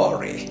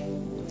glory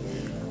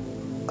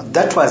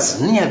that was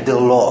near the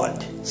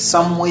Lord,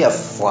 somewhere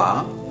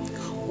far,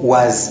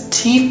 was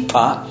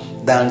deeper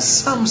than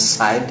some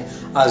side,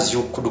 as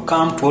you could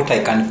come to what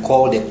I can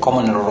call the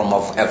common room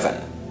of heaven.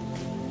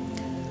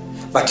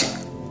 But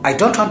I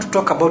don't want to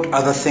talk about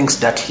other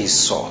things that he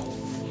saw.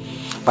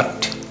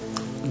 But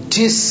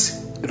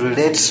this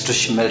relates to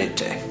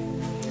humility.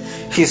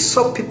 He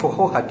saw people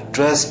who had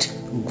dressed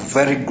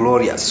very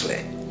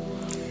gloriously,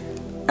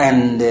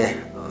 and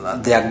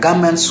their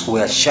garments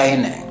were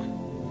shining.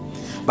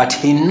 But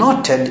he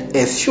noted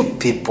a few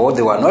people,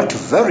 there were not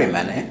very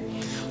many,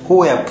 who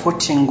were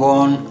putting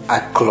on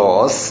a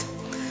cloth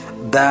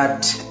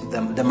that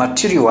the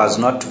material was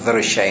not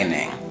very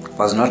shining.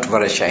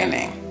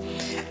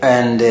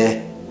 And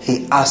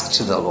he asked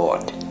the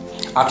Lord.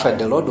 Actually,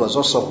 the Lord was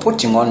also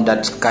putting on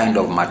that kind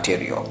of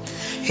material.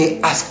 He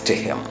asked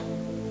him,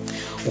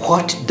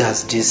 what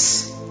does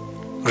this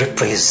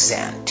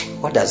represent?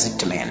 What does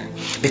it mean?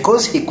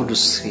 Because he could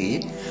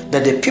see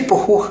that the people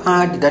who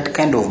had that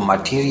kind of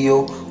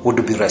material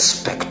would be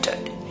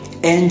respected.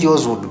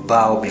 Angels would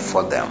bow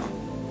before them.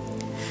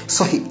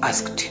 So he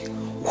asked,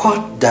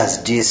 what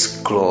does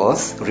this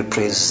cloth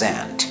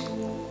represent?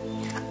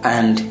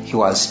 And he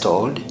was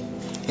told,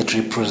 it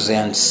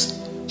represents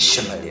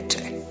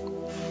humility.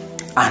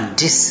 And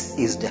this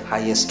is the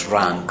highest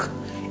rank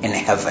in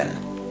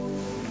heaven.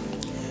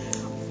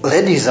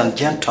 Ladies and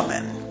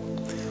gentlemen,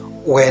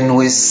 when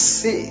we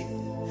see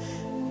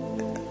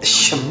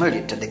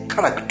humility, the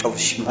character of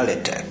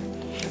humility,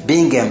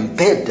 being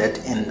embedded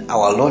in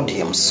our Lord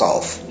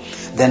himself,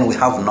 then we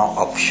have no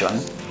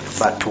option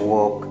but to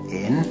walk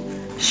in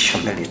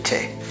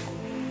humility.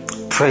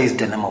 Praise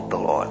the name of the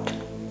Lord.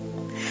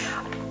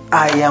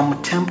 I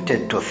am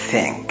tempted to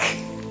think,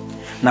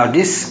 now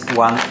this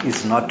one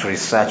is not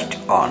researched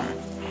on,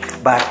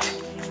 but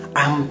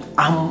I'm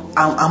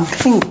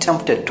being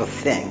tempted to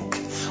think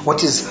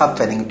what is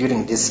happening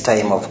during this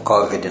time of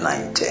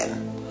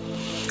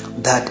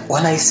COVID-19. That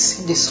when I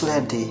see this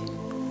lady,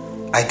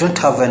 I don't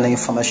have any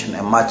information,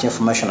 much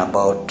information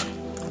about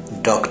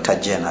Dr.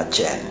 Jenna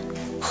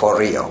Jen, for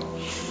real.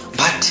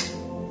 But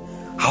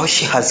how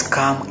she has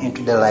come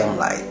into the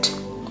limelight.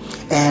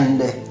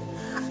 And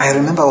I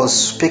remember I was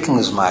speaking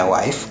with my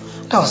wife,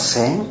 and I was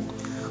saying,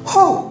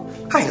 oh,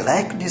 I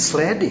like this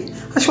lady.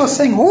 And she was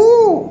saying,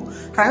 oh,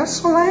 I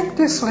also like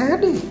this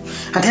lady.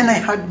 And then I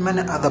heard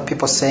many other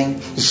people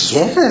saying,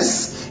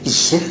 yes.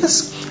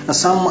 And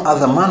some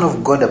other man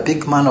of God, a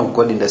big man of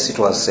God in the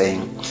city, was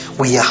saying,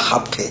 we are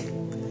happy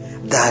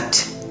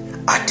that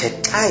at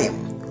a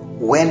time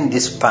when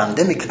this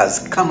pandemic has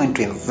come in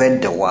to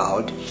invade the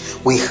world,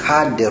 we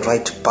had the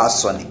right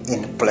person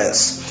in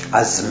place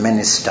as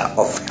Minister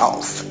of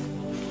Health.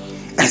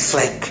 And it's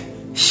like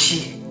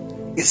she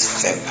is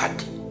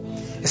favored.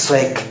 It's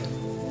like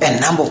a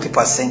number of people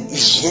are saying,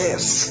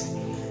 yes.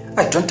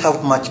 I don't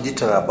have much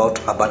detail about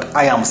her, but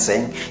I am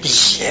saying,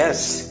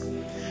 yes.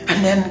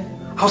 And then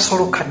I also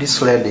look at this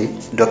lady,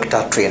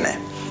 Dr.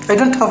 Trine. I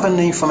don't have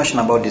any information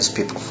about these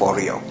people for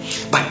real.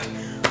 But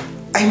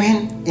I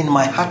mean, in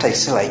my heart, I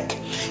say like,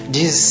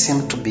 these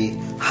seem to be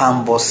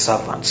humble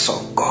servants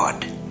of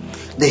God.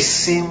 They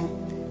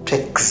seem to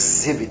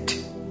exhibit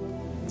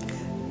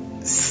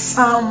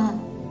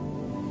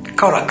some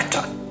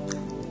character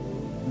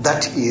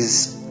that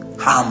is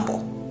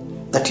humble.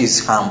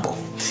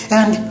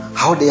 And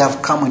how they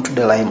have come into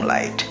the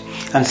limelight.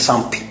 And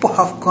some people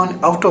have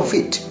gone out of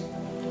it.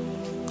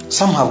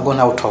 Some have gone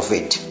out of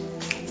it.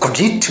 Could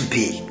it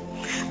be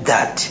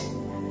that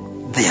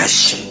their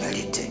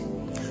humility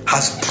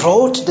has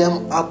brought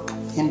them up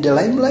in the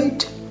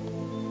limelight?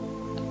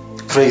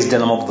 Praise the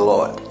name of the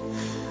Lord.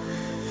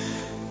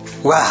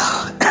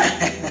 Wow.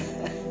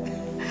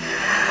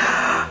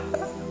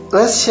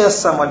 Let's share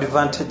some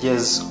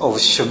advantages of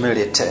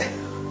humility.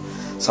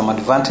 Some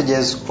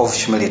advantages of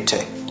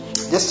humility.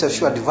 Just a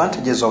few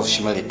advantages of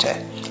humility,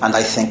 and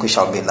I think we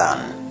shall be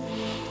done.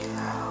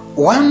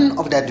 One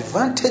of the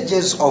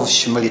advantages of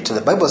humility,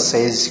 the Bible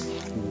says,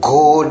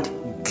 God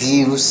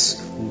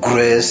gives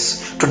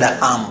grace to the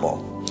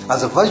humble.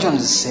 As the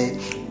versions say,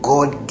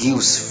 God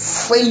gives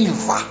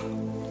favor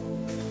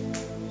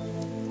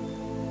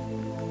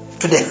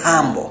to the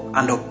humble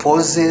and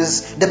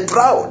opposes the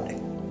proud.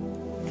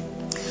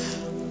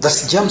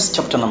 That's James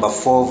chapter number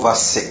 4,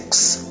 verse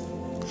 6.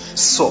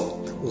 So,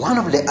 one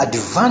of the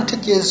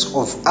advantages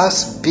of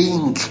us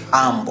being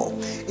humble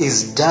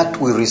is that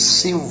we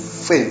receive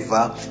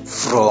favor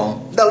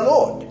from the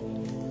Lord.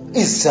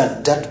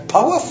 Isn't that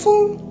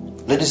powerful,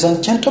 ladies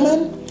and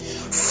gentlemen?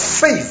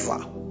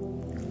 Favor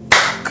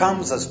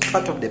comes as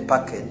part of the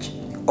package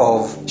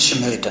of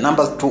humility.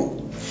 Number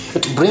 2,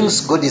 it brings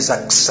God's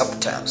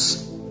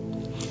acceptance.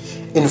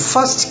 In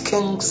 1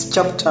 Kings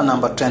chapter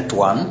number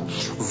 21,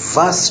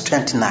 verse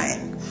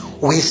 29,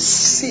 we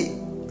see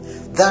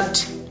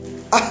that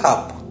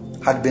Ahab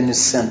had been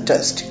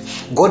sentenced.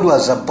 God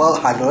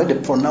had already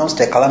pronounced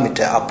a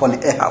calamity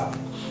upon Ahab.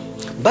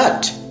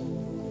 But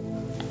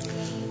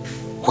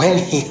when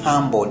he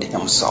humbled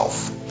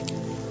himself,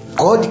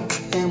 God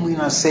came in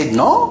and said,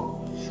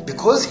 no,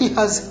 because he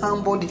has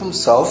humbled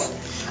himself,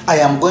 I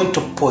am going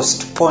to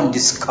postpone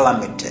this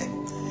calamity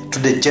to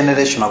the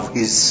generation of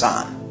his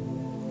son.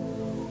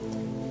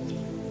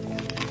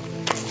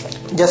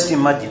 Just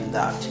imagine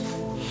that.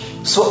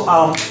 So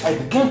I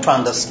began to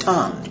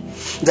understand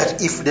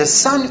that if the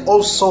son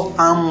also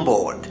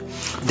humbled,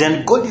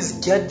 then God's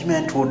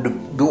judgment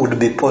would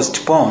be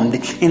postponed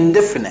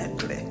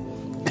indefinitely.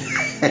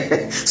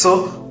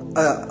 So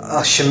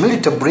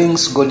humility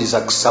brings God's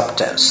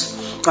acceptance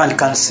and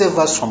can save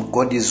us from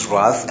God's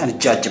wrath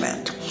and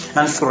judgment.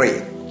 And 3,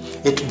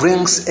 it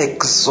brings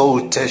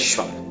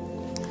exaltation,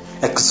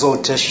 a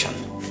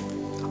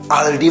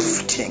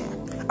lifting,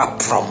 a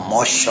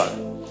promotion.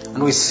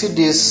 And we see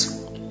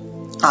this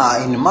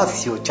in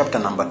Matthew chapter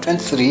number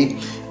 23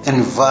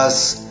 and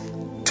verse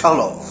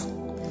 12.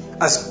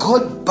 As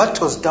God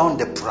battles down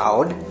the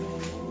proud,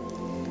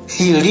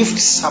 he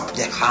lifts up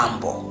the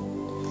humble.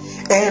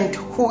 And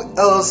who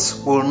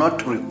else will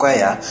not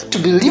require to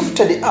be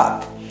lifted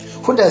up?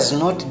 Who does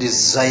not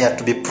desire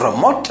to be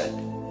promoted?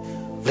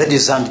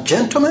 Ladies and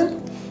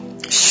gentlemen,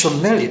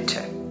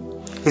 humility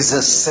is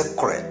a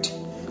secret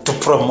to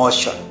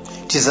promotion.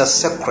 It is a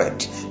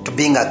secret to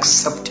being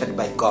accepted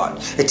by God.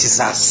 It is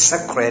a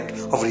secret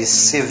of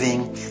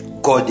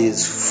receiving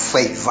God's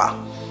favor.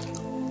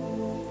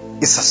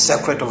 It's a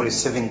secret of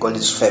receiving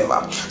God's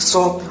favor.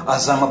 So,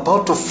 as I'm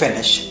about to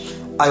finish,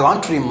 I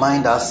want to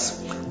remind us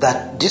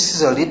that this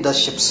is a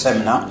leadership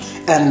seminar,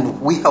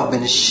 and we have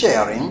been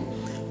sharing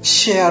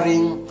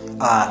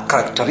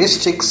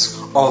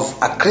characteristics of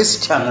a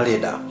Christian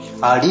leader,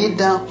 a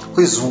leader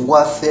who is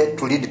worthy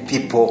to lead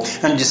people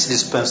in this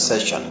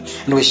dispensation.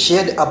 And we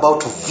shared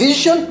about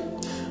vision,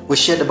 we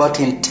shared about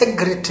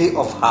integrity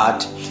of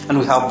heart, and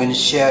we have been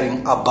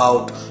sharing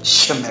about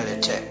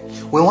humility.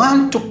 We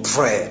want to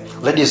pray,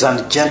 ladies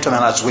and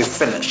gentlemen, as we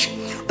finish,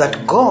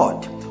 that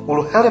God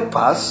will help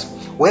us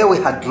where we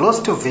had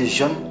lost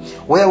vision,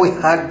 where we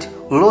had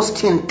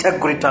lost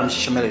integrity and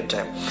humility.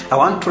 I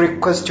want to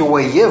request you,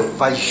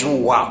 wherever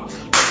you are,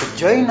 to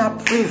join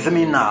up with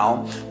me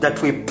now that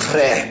we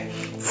pray.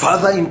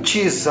 Father, in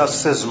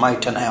Jesus'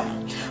 mighty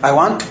name, I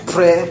want to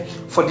pray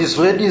for these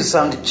ladies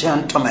and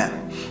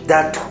gentlemen,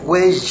 that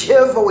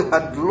wherever we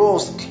had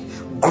lost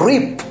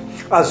grip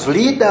as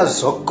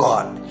leaders of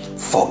God,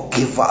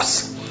 forgive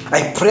us.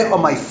 I pray, oh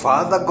my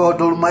Father,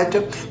 God Almighty,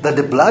 that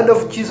the blood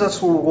of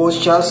Jesus will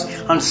wash us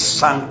and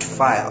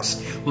sanctify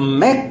us.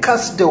 Make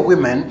us the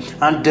women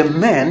and the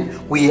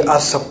men we are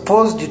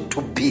supposed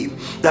to be.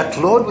 That,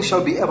 Lord, we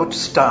shall be able to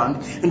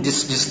stand in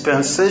this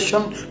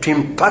dispensation to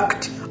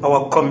impact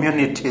our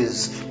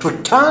communities,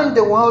 to turn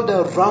the world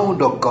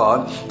around, oh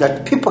God,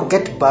 that people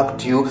get back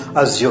to you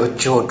as your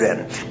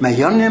children. May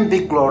your name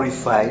be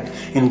glorified.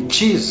 In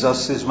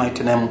Jesus'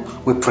 mighty name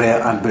we pray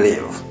and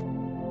believe.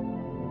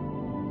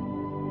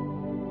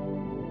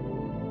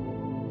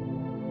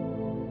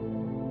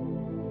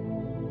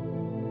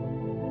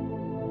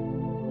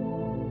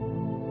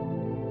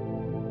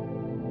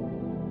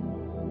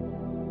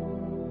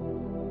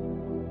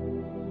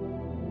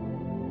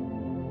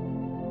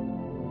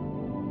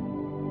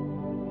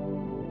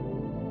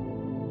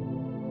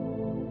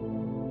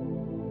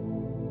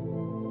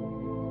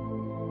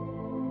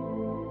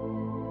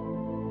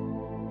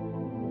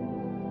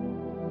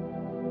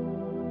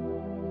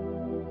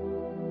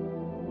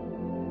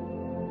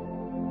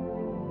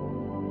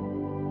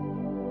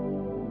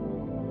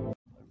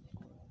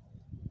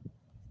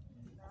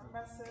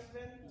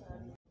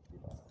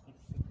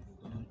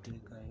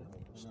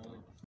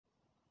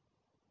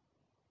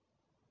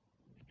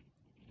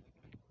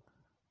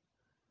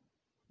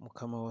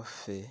 Mukama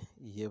waffe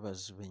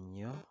yeebazibwe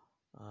nnyo.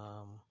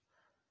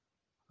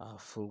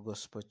 Full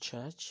Gospel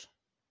Church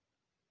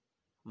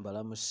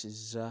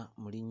mbalamusizza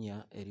mu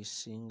linnya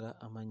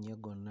erisinga amannya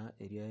gonna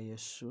erya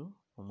Yesu,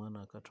 omwana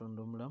wa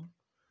Katonda omulamu.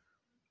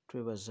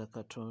 Twebaza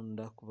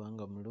Katonda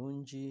kubanga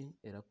mulungi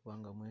era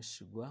kubanga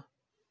mwesigwa,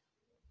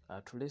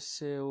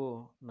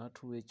 atuleseewo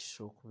n'atuwa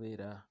ekisa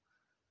okubeera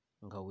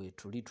nga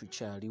weetuli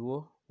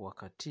tukyaliwo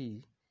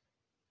wakati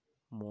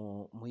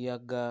mu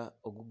muyaga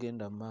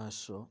ogugenda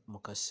maaso mu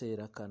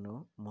kaseera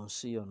kano mu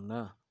nsi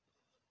yonna.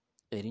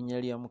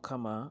 Erinnya lya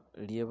Mukama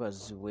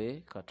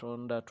lyebazibwe.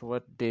 Katonda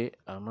atuwadde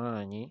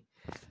amaanyi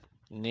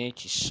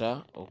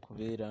n'ekisa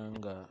okubeera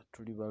nga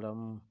tuli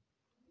balamu.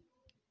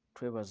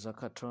 Twebaza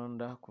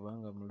Katonda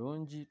kubanga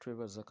mulungi,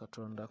 twebaza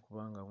Katonda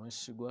kubanga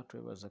mwesigwa,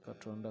 twebaza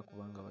Katonda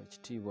kubanga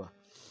wakitiibwa.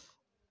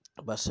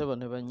 Bassebo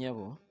ne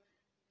bannyabo,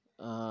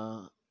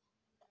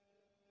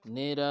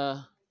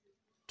 neera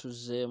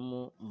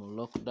tuzzeemu mu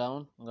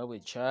lockdown nga bwe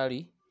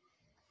kyali,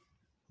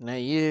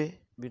 naye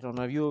bino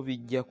nabyo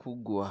bijja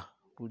kuggwa.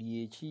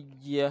 Buli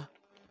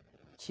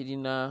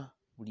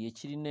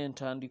ekirina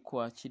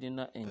entandikwa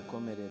kirina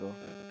enkomerero.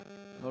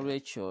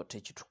 N'olwekyo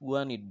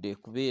tekitugwanidde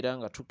kubeera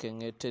nga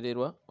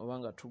tukeŋŋeetererwa oba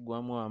nga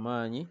tuggwamu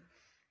amaanyi.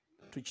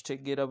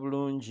 Tukitegeera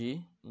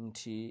bulungi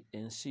nti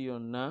ensi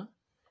yonna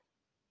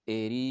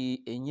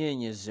eri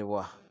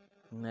enyeenyezebwa,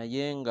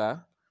 naye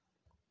nga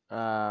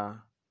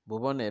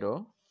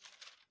bubonero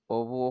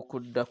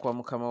obw'okudda kwa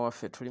Mukama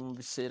waffe. Tuli mu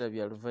biseera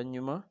bya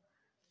luvannyuma.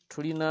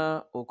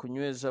 Tulina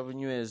okunyweza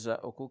bunyweza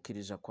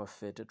okukkiriza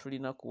kwaffe.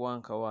 Tetulina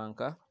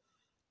kuwankawanka,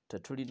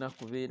 tetulina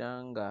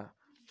kubeera nga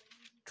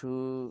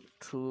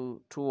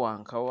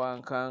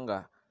tuwankawanka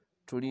nga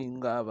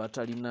tulinga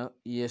abatalina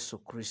Yesu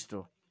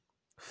Kristo.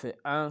 Ffe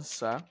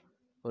ansa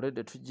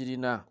already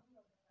tugirina.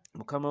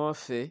 Mukama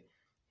waffe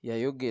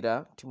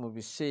yayogera nti mu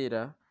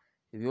biseera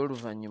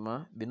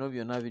eby'oluvannyuma bino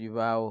byonna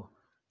biribaawo.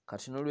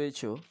 Kati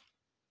n'olwekyo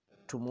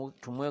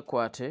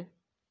tumwekwate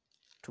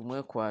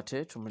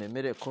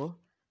tumulemereko,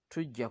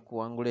 tujja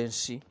kuwangula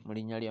ensi mu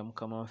linnya lya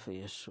Mukama waffe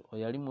Yesu.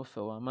 Oyo ali muffe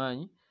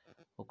w'amaanyi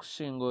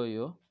okusinga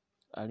oyo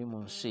ali mu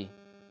nsi.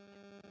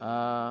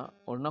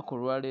 Olunaku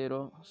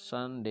olwaleero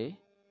Sunday,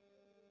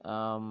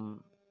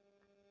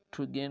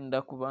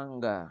 tugenda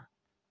kubanga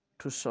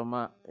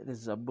tusoma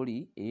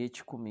Zabbuli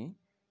ey'ekikumi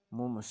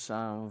mu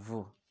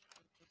 7.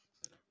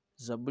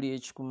 Zabbuli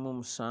ey'ekikumi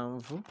mu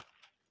 7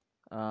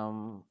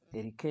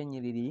 eriko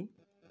ennyiriri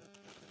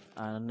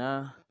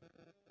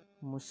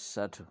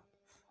 43.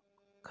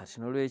 Kati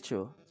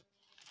n'olwekyo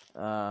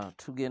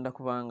tugenda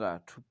kubanga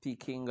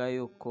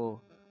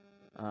tupiikingayoko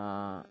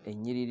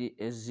ennyiriri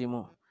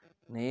ezimu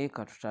naye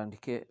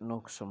katutandike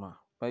n'okusoma.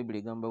 Bayibuli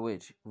egamba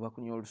bw'eti kuva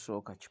ku nnya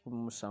olusooka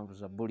 17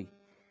 Zabbuli.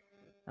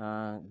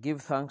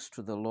 Give thanks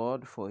to the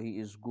Lord, for he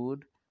is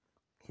good,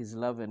 his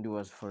love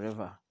endures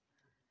forever.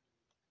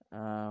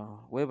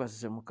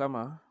 Weebasize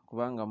Mukama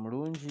kubanga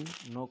mulungi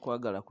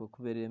n'okwagala kwe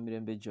kubeerera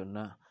emirembe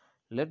gyonna.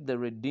 Let the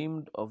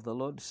redeemed of the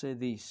Lord say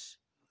this,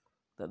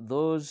 that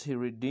those he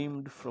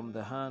redeemed from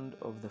the hand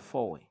of the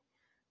foe,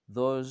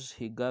 those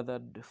he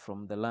gathered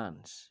from the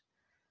lands,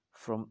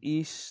 from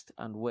east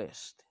and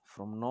west,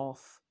 from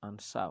north and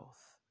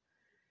south.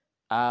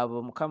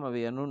 Abo Mukama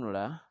be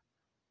yanunula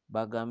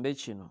bagambe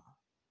kino,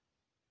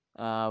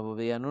 abo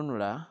be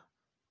yanunula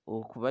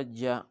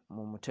okubajja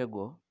mu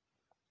mutego,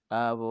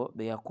 abo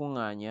be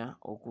yakuŋŋaanya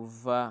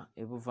okuva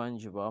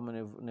ebuvanjuba awamu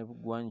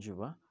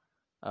n'ebugwanjuba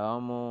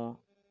awamu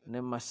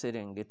ne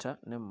Maserengeta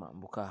ne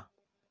Mambuka.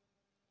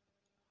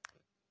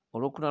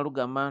 Olwokuna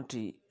lugamba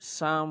nti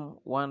some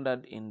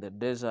wandered in the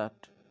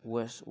desert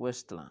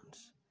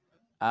westlands.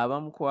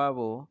 Abamu ku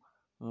abo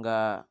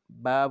nga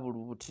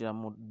baabulubutira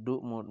mu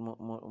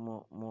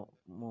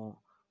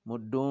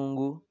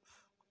ddungu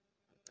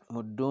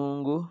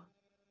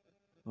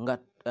nga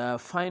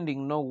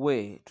finding no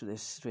way to a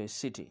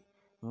city,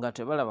 nga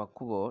tebalaba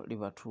kkubo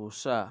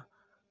libatuusa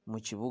mu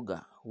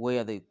kibuga,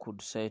 where they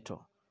could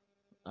settle,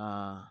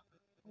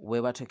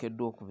 we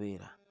bateekeddwa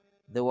okubeera.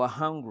 They were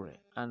hungry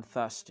and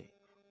thirsty.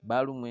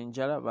 Baalumwa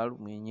enjala,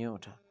 baalumwa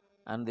ennyota,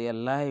 and their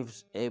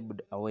lives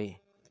ebbed away.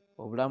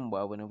 Obulamu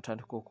bwabwe ne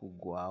butandika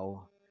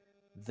okuggwaawo.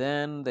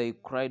 Then they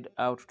cried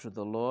out to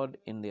the Lord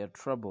in their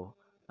trouble,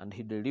 and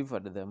he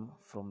delivered them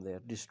from their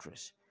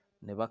distress.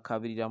 Ne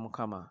bakabirira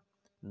Mukama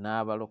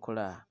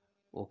n'abalokola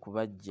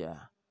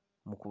okubajja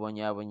mu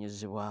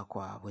kubonyaabonyezebwa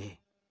kwabwe.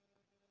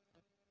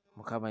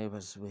 Mukama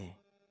yeebazibwe.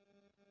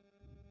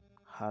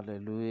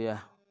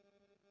 Hallelujah.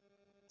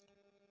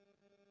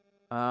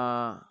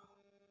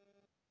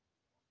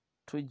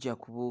 Tujja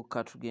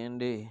kubuuka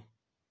tugende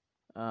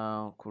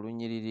ku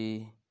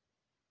lunyiriri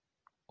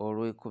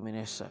olw'ekumi.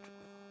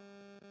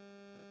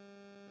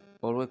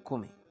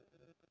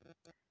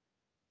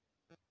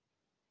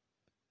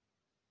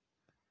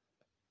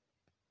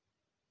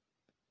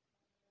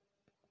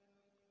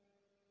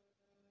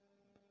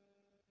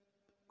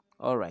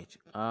 All right.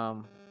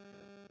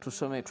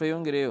 Tusome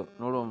tweyongereyo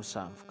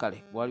n'olw'omusanvu.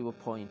 Kale waliwo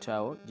point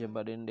awo gye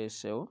mbadde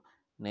ndeesewo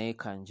naye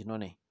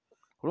kanginone.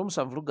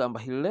 Olw'omusanvu lugamba,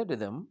 he led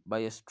them by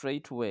a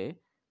straight way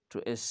to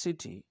a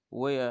city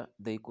where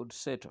they could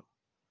settle.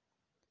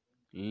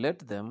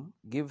 Let them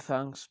give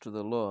thanks to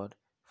the Lord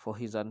for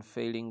his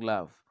unfailing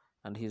love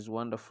and his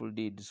wonderful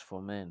deeds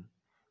for men.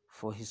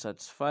 For he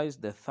satisfies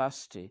the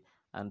thirsty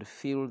and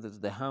fills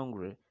the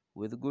hungry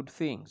with good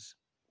things.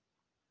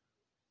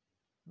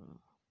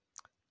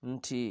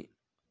 Nti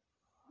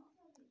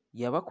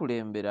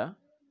yabakulembera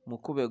mu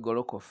kkubo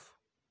eggolokofu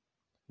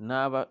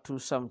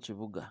n'abatuusa mu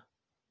kibuga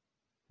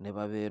ne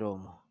babeera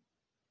omwo.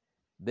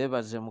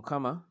 Beebaze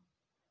Mukama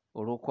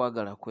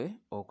olw'okwagala kwe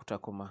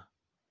okutakoma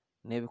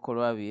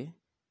n'ebikolwa bye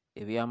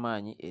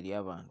eby'amaanyi eri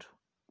abantu.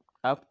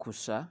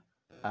 Akkusa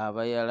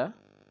abayala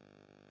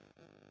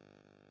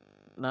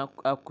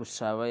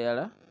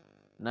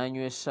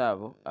n'anywesa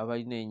abo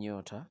abalina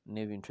ennyota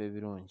n'ebintu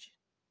ebirungi.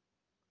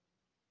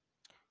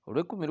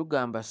 Olw'ekkumi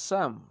lugamba,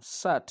 some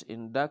sat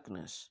in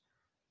darkness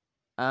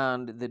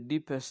and the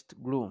deepest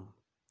gloom,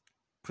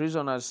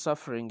 prisoners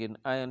suffering in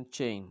iron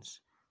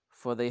chains,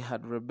 for they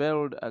had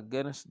rebelled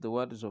against the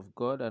words of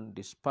God and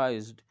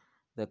despised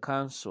the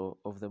counsel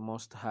of the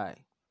Most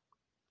High.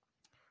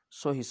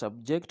 So he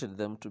subjected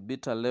them to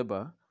bitter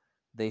labor.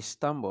 They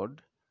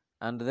stumbled,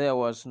 and there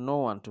was no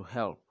one to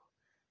help.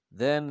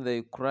 Then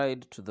they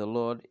cried to the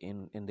Lord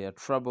in their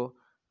trouble,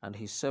 and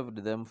he saved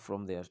them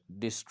from their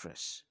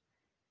distress.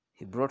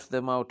 He brought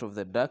them out of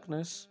the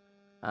darkness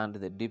and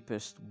the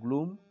deepest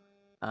gloom,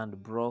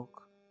 and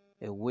broke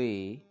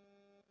away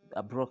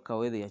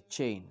their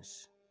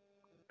chains.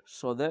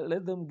 So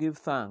let them give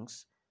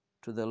thanks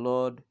to the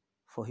Lord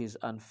for his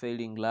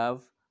unfailing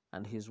love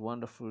and his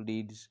wonderful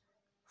deeds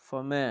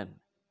for men.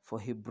 For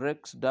he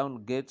breaks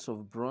down gates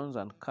of bronze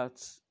and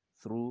cuts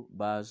through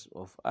bars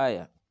of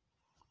iron.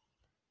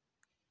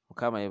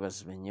 Mukama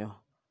yeebazibwe nnyo.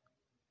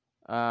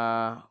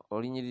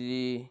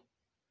 Olunyiriri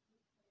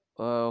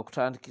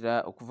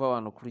okutandikira okuva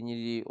wano ku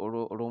lunyiriri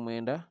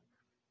olw'omwenda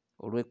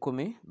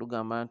olw'ekkumi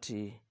lugamba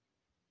nti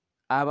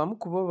abamu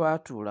ku bo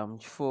baatuula mu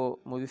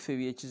bifo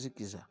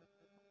eby'ekizikiza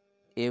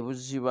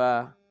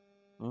ebuziba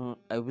mu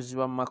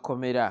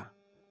makomera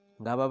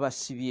nga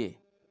babasibye,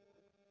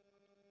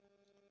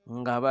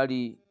 nga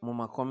bali mu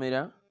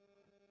makomera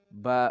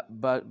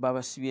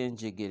babasibye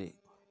enjegere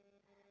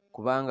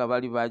kubanga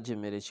bali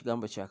baajemera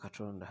ekigambo kya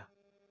Katonda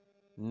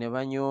ne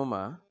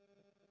banyooma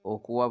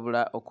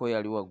okuwabula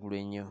okweyali waggulu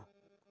ennyo.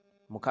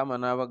 Mukama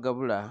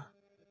n'abagabula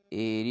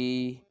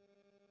eri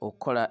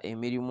okukola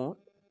emirimu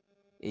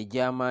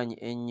egy'amaanyi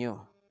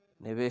ennyo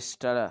ne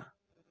beesitala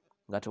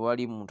nga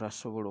tewali muntu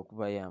asobola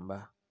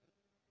okubayamba.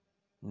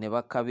 Ne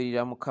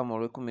bakabirira Mukama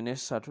olw'ekumi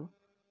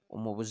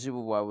mu buzibu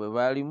bwabwe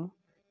baalimu,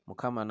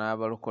 Mukama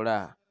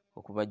n'abalokola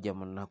okubaggya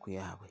mu nnaku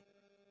yaabwe.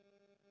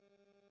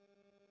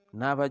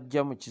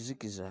 n'abajja mu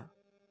kizikiza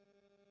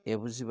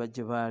ebuziba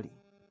gye baali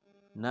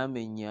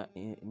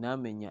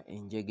n'amenya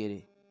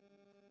enjegere.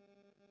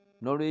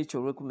 N'olwekyo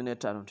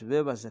olw'15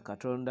 tubeebaze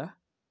Katonda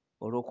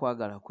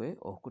olw'okwagala kwe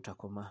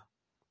okutakoma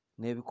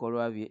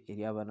n'ebikolwa bye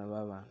eri abaana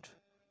b'abantu.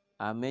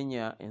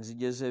 Amenya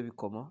enzige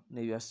z'ebikomo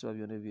n'ebyasiba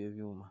byonna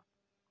eby'ebyuma.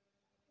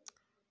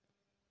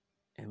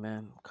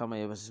 Amen. Mukama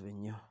yeebazibwe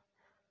nnyo.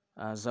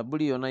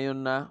 Zabbuli yonna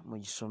yonna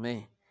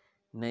mugisome,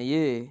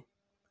 naye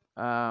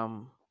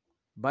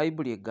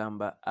Bayibuli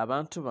egamba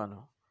abantu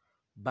bano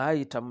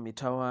baayita mu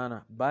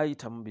mitawaana,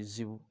 baayita mu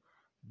bizibu,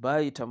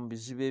 baayita mu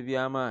bizibu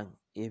eby'amaanyi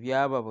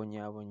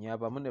ebyababonyaabonya.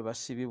 Abamu ne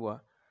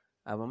basibibwa,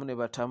 abamu ne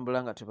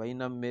batambula nga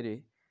tebalina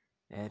mmere,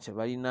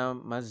 tebalina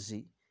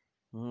mazzi,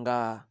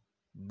 nga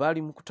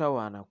bali mu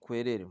kutawaana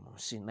kwereere mu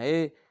nsi.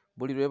 Naye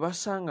buli lwe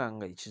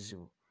basanganga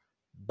ekizibu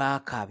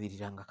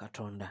baakaabiriranga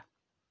Katonda.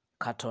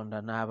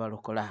 Katonda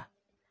n'abalokola,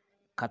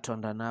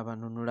 Katonda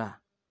n'abanunula.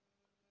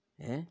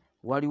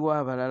 Waliwo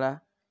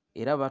abalala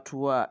era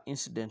batuwa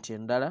incident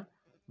endala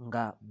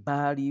nga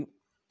baali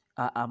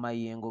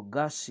amayengo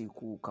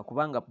gaasiikuuka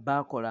kubanga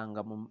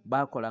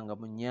baakolanga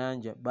mu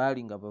nnyanja,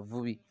 baali nga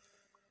bavubi,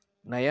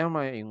 naye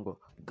amayengo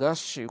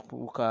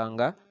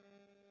gaasiikuukanga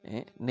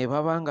ne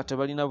baba nga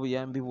tebalina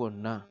buyambi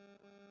bwonna.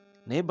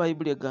 Naye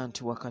Bayibuli egamba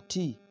nti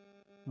wakati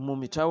mu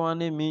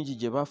mitawaana emingi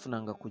gye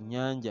baafunanga ku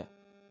nnyanja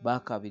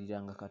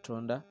baakabiriranga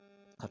Katonda,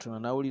 Katonda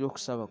n'awulira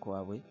okusaba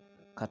kwabwe,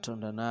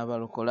 Katonda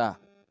n'abalokola.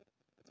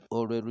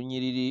 Olwo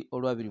lunyiriri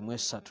olwa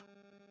 23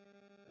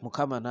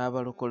 Mukama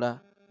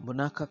n'abalokola, mbu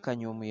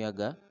n'akakkanya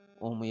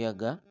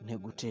omuyaga ne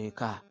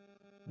guteeka,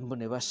 mbu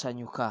ne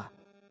basanyuka.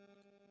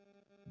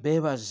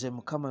 Beebaze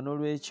Mukama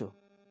n'olwekyo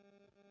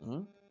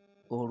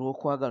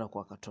olw'okwagala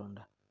kwa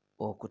Katonda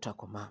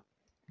okutakoma.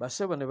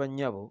 Bassebo ne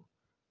bannyabo,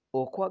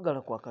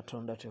 okwagala kwa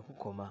Katonda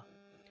tekukoma.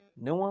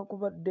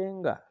 Newankubadde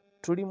nga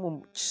tuli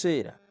mu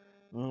kiseera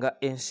nga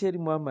ensi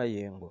erimu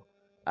amayengo,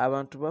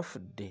 abantu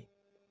bafudde,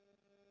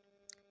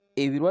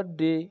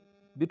 ebirwadde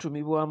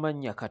bitumibwa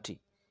amannya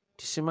kati.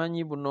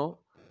 Tisimanyi buno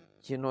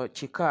kino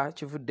kika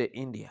kivudde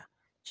India,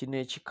 kino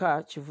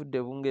ekika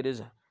kivudde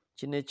Bungereza,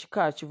 kino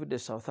ekika kivudde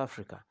South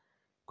Africa.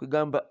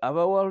 Kwegamba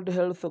aba World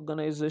Health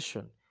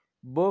Organization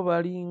bo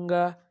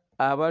balinga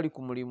abali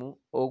ku mulimu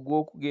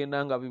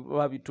ogw'okugenda nga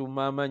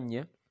babituuma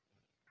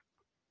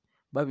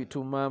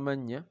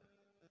amannya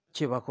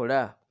kye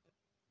bakola.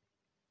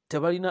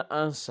 Tebalina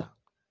ansa,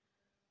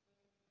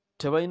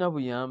 tebalina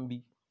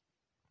buyambi,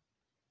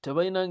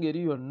 tebalina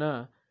ngeri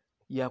yonna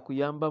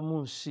yakuyamba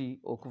mu nsi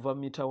okuva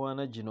mu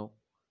mitawaana gino.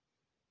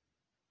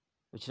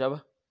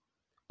 Okiraba?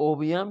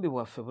 Obuyambi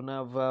bwaffe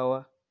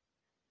bunaavaawa?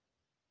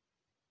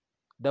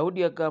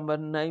 Dawudi agamba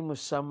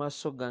nayimusa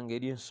amaaso gange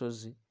eri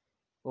ensozi,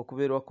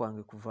 okubeerwa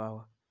kwange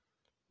kuvaawa?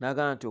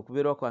 N'agamba nti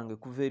okubeerwa kwange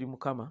kuva eri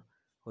Mukama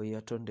oyo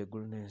yatonda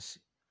eggulu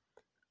n'ensi.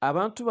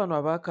 Abantu bano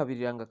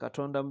abaakabiriranga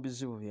Katonda mu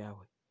bizibu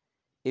byabwe,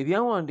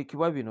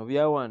 ebyawandiikibwa bino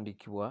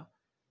byawandiikibwa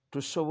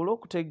tusobole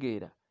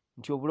okutegeera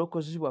nti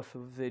obulokozi bwaffe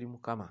buva eri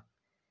Mukama,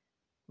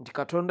 nti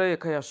Katonda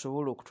yekka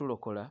yasobola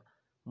okutulokola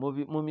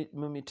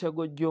mu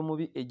mitego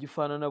gy'omubi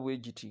egifaanana bwe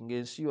giti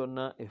ng'ensi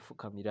yonna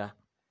efukamira.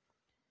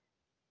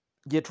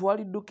 Gye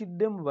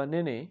twaliddukidde mu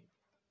banene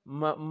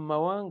mu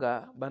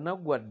mawanga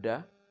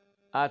banaggwadda,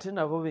 ate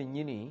nabo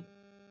bennyini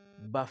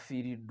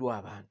bafiiriddwa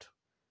abantu,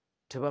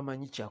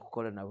 tebamanyi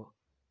kyakukola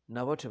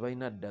nabo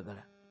tebalina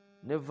ddagala,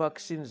 ne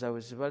vaccine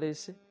zaabwe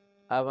zibaleese,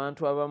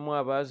 abantu abamu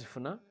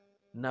abaazifuna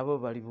nabo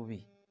bali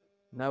bubi,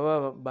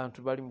 nabo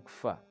abantu bali mu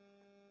kufa.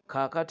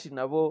 Kaakati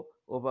nabo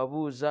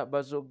obabuuza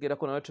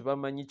bazoogerako, nabo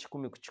tebamanyi 100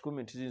 ku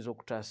 100 nti ziyinza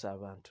okutaasa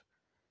abantu.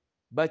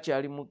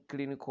 Bakyali mu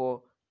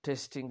clinical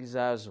testing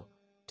zaazo,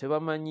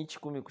 tebamanyi 10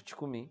 ku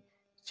 10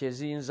 kye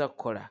ziyinza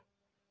kukola,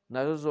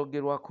 nazo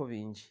zoogerwako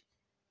bingi.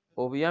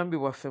 Obuyambi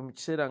bwaffe mu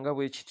kiseera nga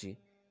bwe kiti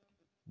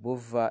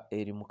buva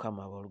eri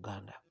Mukama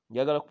abooluganda.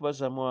 Njagala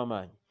kubazaamu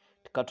amaanyi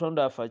ti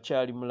Katonda waffe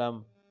akyali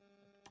mulamu.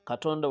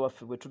 Katonda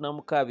waffe bwe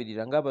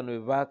tunamukaabirira nga bano bwe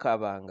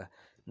baakaabanga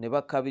ne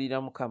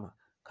bakabirira Mukama,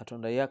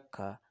 Katonda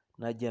yakka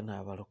n'ajja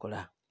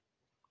n'abalokola.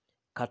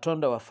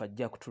 Katonda waffe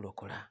ajja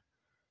kutulokola.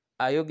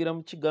 Ayogera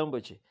mu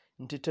kigambo kye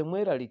nti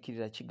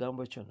temweralikirira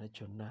kigambo kyonna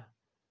kyonna,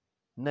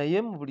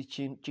 naye mu buli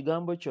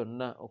kigambo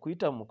kyonna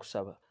okuyita mu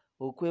kusaba,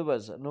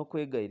 okwebaza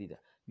n'okwegayirira,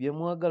 bye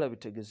mwagala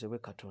bitegezebwe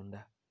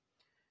Katonda.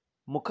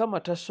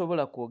 Mukama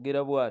tasobola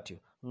kwogera bw'atyo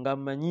nga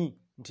mmanyi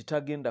nti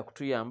tagenda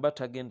kutuyamba,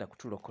 tagenda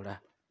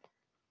kutulokola.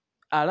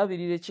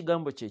 Alabirira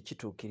ekigambo kye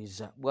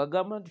kituukiriza.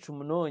 Bw'agamba nti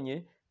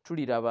tumunoonye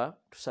tuliraba,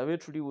 tusabe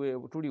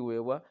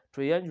tuliweebwa,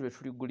 tweyanjule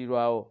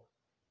tuligulirwawo.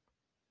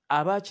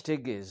 Aba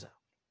akitegeeza,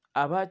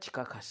 aba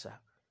akikakasa.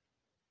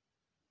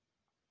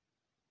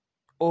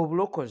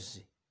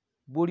 Obulokozi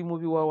buli mu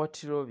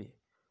biwaawatiro bye.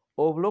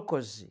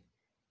 Obulokozi,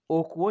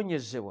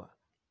 okuwonyezebwa,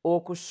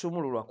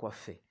 okusumululwa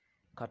kwaffe,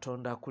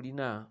 Katonda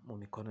akulina mu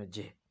mikono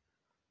gye.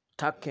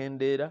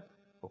 Takendeera,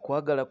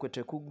 okwagala kwe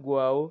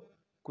tekuggwaawo,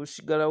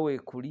 kusigala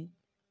weekuli,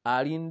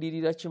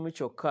 alindirira kimu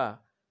kyokka,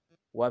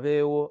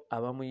 wabeewo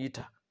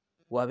abamuyita,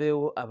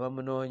 wabeewo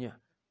abamunoonya,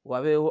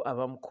 wabeewo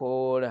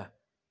abamukoowoola,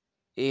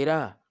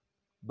 era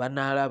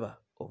banaalaba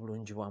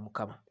obulungi bwa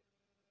Mukama.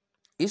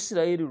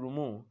 Isirayiri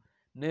lumu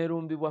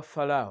neerumbibwa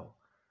Falaawo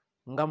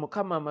nga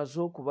Mukama amaze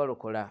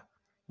okubalokola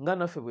nga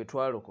naffe bwe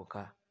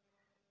twalokoka.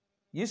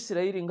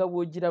 Isirayiri nga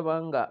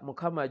bw'ogiraba nga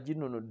Mukama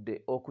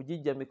aginunudde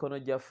okugijja mikono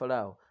gya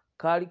Falaawo,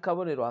 kaali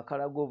kabonero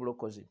akalaga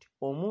obulokozi nti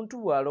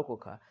omuntu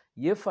bw'alokoka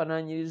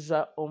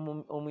yeefaanaanyiriza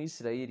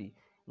Omuyisirayiri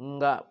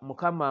nga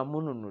Mukama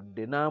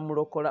amununudde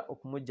n'amulokola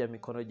okumujja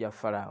mikono gya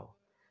Falaawo.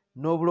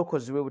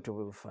 N'obulokozi bwe butyo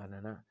bwe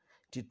bufaanana,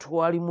 nti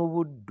twali mu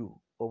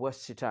buddu obwa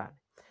Sitaani.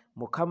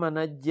 Mukama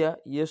n'ajja,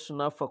 Yesu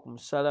n'afa ku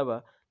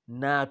musalaba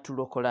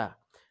n'atulokola.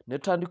 Ne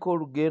tutandika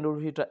olugendo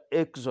oluyita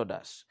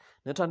Exodus,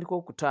 ne tutandika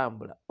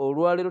okutambula.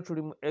 Olwaleero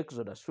tuli mu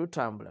Exodus,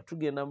 tutambula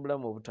tugenda mu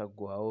bulamu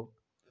obutaggwaawo.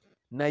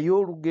 Naye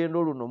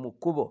olugendo luno mu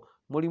kkubo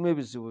mulimu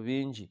ebizibu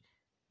bingi.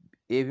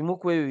 Ebimu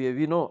ku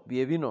ebyo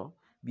bye bino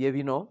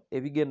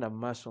ebigenda mu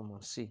maaso mu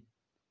nsi.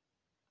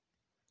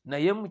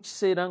 Naye mu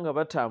kiseera nga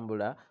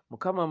batambula,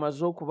 Mukama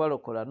amaze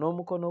okubalokola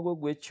n'omukono gwe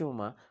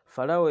gw'ekyuma,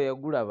 Falaawo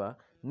yagulaba,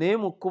 naye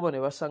mu kkubo ne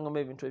basangamu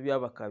ebintu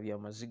ebyabakaabya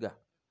amaziga.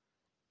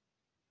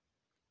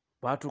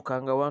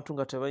 Baatuukanga wantu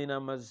nga tebalina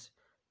amazzi,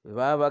 bwe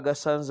baba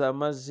bagasanze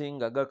amazzi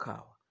nga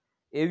gakaawa,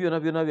 ebyo byonna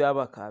byonna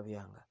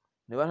byabakaabyanga.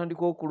 Ne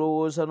batandika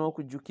okulowooza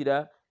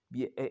n'okujjukira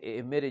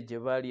emmere gye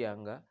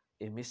baalyanga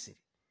e Misiri.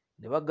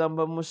 Ne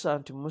bagamba Musa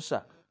nti,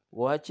 Musa,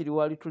 waakiri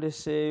wali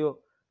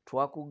tuleseeyo,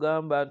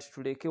 twakugamba nti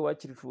tuleke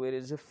waakiri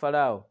tuweereze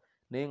Falaawo,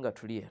 naye nga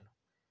tuli eno.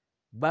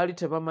 Baali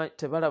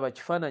tebalaba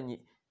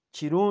kifaananyi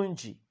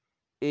kirungi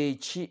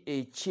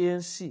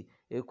eky'ensi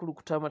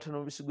ekulukuta amata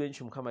n'omubisi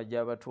gw'enjuki Mukama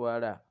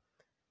gy'abatwala,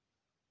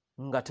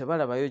 nga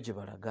tebalabayo gye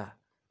balaga.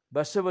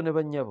 Bassebo ne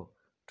bannyabo,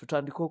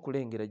 tutandike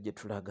okulengera gye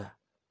tulaga.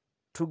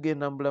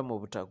 Tugenda mu bulamu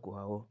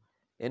obutaggwaawo.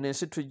 Eno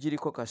ensi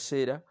tugiriko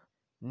kaseera,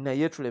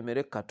 naye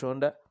tulemere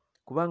Katonda,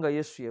 kubanga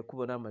Yesu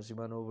y'ekkubo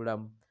n'amazima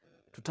n'obulamu.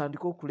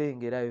 Tutandike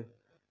okulengerayo.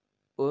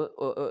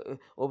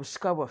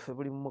 Obusika bwaffe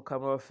buli mu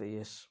Mukama waffe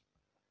Yesu.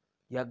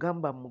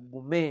 Yagamba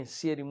mugume,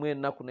 ensi erimu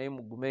ennaku naye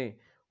mugume,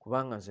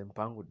 kubanga nze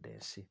mpangudde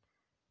ensi.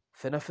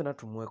 Ffena ffena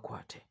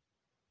tumwekwate.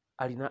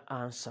 Alina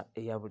ansa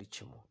eya buli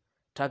kimu.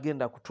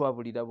 Tagenda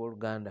kutwabulira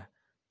booluganda.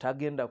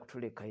 Tagenda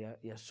kutuleka.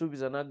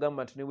 Yasuubiza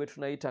n'agamba nti ne bwe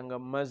tunayitanga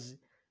mu mazzi,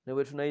 ne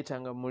bwe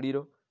tunayitanga mu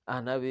muliro,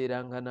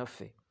 anabeeranga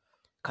naffe.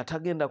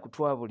 Katagenda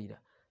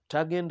kutwabulira.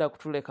 Tagenda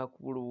kutuleka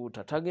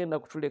kulubuuta. Tagenda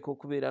kutuleka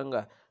okubeera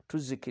nga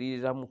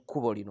tuzikiririra mu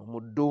kkubo lino,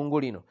 mu ddungu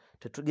lino.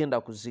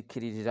 Tetugenda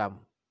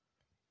kuzikiririramu.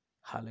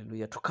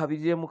 Haleluya.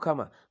 Tukabirire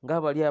Mukama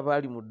ng'abali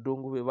abaali mu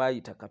ddungu bwe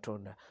baayita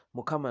Katonda.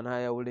 Mukama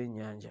n'ayawula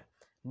ennyanja.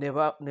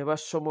 Ne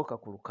basomoka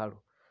ku lukalu.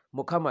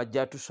 Mukama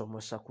ajja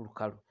atusomosa ku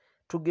lukalu.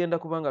 Tugenda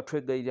kubanga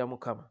twegayirira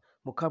Mukama.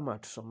 Mukama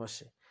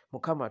atusomose.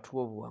 Mukama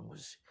atuwa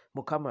obuwanguzi.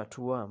 Mukama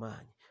atuwa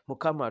amaanyi.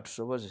 Mukama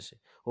atusobozese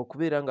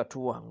okubeera nga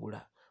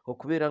tuwangula,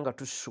 okubeera nga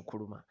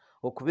tusukuluma,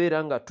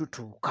 okubeera nga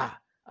tutuuka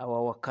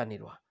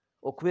awawakanirwa,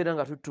 okubeera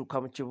nga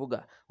tutuuka mu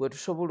kibuga we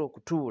tusobola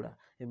okutuula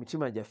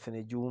emitima gyaffe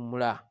ne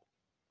giwummula.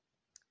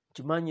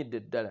 Kimanyidde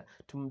ddala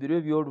ti mu biro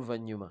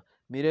eby'oluvannyuma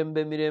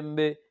mirembe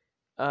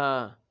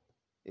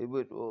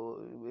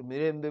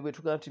bwe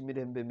tugaa nti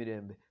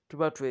mirembe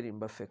tuba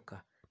twerimba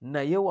ffekka.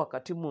 Naye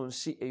wakati mu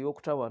nsi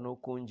ey'okutawaana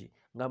okungi,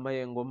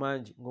 ng'amayengo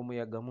mangi,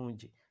 ng'omuyaga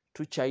mungi,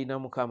 tukyalina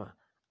Mukama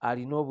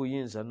alina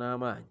obuyinza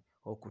n'amaanyi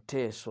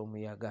okuteesa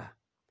omuyaga.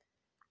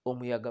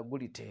 Omuyaga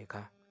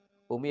guliteeka.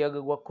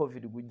 Omuyaga gwa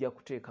COVID gujja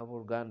kuteeka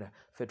booluganda.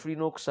 Ffe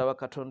tulina okusaba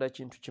Katonda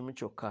kintu kimu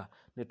kyokka,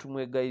 ne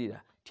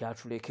tumwegayirira ti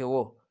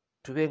atulekewo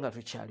tube nga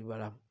tukyali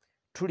balamu.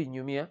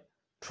 Tulinyumya,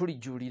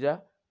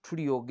 tulijulira,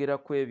 tuliyogera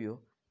ku ebyo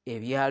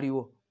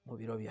ebyaliwo mu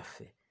biro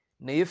byaffe.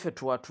 Naye ffe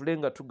tuwatule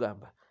nga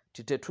tugamba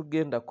ti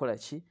tetugenda kukola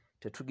ki?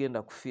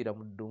 Tetugenda kufiira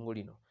mu ddungu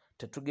lino.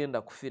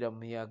 Tetugenda kufiira mu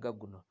muyaga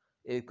guno.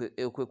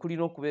 Kwe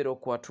kulina okubeera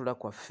okwatula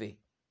kwaffe.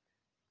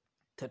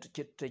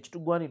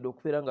 Tekitugwanidde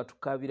okubeera nga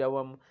tukaabira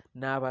wamu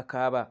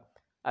n'abakaaba,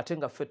 ate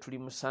nga ffe tuli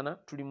musana,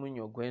 tuli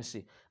munnyo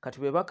gw'ensi. Kati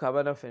bwe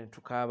bakaaba naffe ne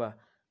tukaaba,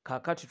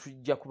 kaakati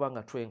tujja kuba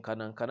nga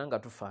twenkanankana nga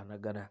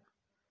tufaanagana.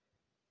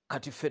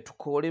 Kati ffe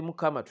tukoole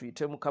Mukama,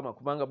 tuyite Mukama,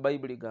 kubanga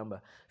Bayibuli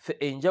egamba ffe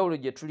enjawulo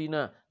gye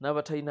tulina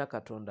n'abatalina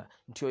Katonda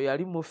nti oyo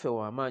ali mu ffe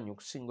w'amaanyi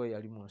okusinga oyo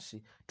ali mu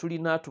nsi.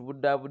 Tulina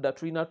atubuddabudda,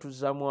 tulina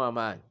tuzzaamu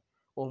amaanyi.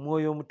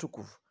 Omwoyo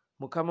Omutukuvu.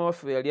 Mukama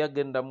waffe bwe yali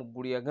agenda mu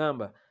ggulu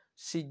yagamba,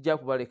 sijja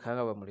kubaleka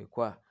nga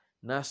bamulekwa.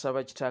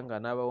 N'asaba Kitange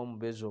anaabawo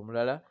omubeezi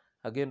omulala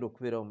agenda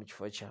okubeerawo mu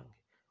kifo kyange.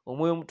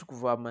 Omwoyo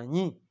Omutukuvu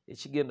amanyi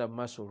ekigenda mu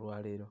maaso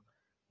olwaleero.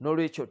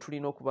 N'olwekyo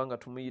tulina okuba nga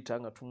tumuyita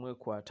nga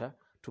tumwekwata,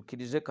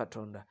 tukkirize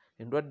Katonda.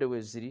 Endwadde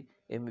we ziri,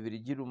 emibiri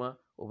giruma,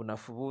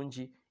 obunafu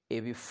bungi,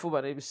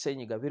 ebifuba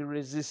n'ebiseenyiga biri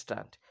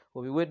resistant,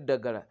 obiwa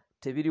eddagala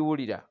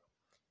tebiriwulira.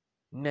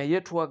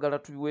 Naye twagala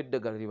tubiwe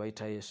eddagala lye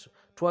bayita Yesu.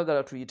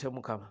 Twagala tuyite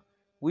Mukama.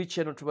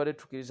 Wiiki eno tubale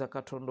tukkiriza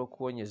Katonda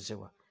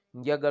okuwonyezebwa.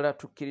 Njagala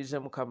tukkirize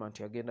Mukama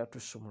nti agenda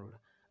tusumulula,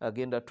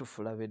 agenda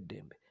tufuula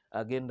ab'eddembe,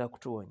 agenda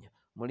kutuwonya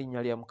mu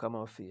linnya lya Mukama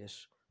waffe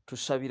Yesu.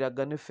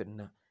 Tusabiragane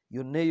ffenna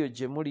yonna eyo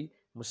gye muli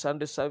mu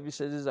Sunday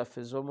services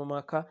zaffe ez'omu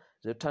maka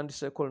ze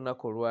tutandiseeko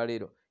olunaku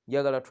olwaleero.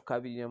 Njagala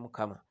tukabirire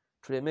Mukama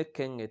tuleme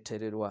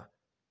kkengetererwa.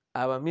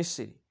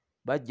 Abamisiri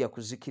bajja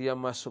kuzikirira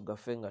mu maaso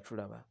gaffe nga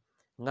tulaba.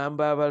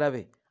 Ngamba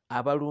abalabe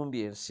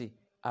abalumbye ensi,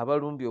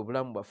 abalumbye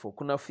obulamu bwaffe,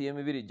 okunafuya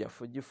emibiri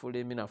gyaffe gifuula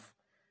eminafu,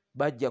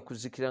 bajja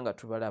kuzikira nga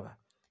tubalaba,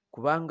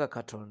 kubanga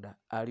Katonda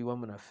ali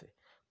wamu naffe.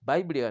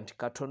 Bayibuli nti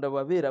Katonda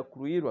bw'abeera ku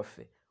luyi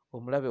lwaffe,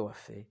 omulabe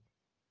waffe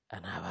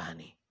anaaba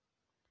ani?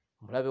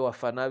 Omulabe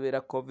waffe anaabeera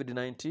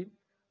COVID-19,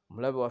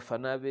 omulabe waffe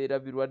anaabeera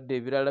birwadde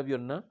ebirala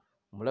byonna,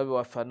 omulabe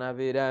waffe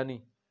anaabeera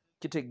ani?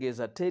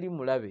 Kitegeeza teri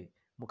mulabe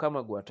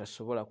Mukama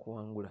gw'atasobola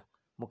kuwangula,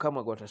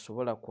 Mukama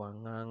gw'atasobola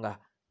kwaŋŋanga.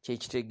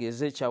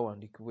 Kyekitegeeza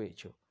ekyawandiikibwa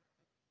ekyo.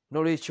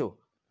 N'olwekyo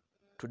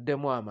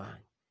tuddemu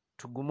amaanyi,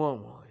 tugume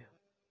omwoyo,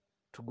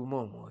 tugume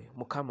omwoyo.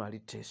 Mukama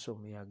aliteesa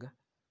omuyaga,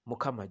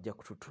 Mukama ajja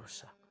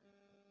kututuusa,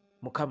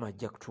 Mukama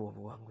ajja kutuwa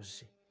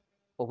obuwanguzi.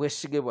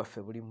 Obwesige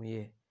bwaffe buli mu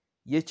ye,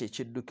 ye kye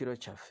kiddukiro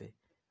kyaffe.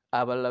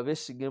 Abalala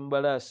beesiga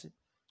embalaasi,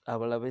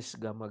 abalala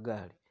beesiga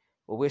amagaali.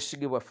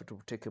 Obwesige bwaffe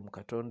tubuteeke mu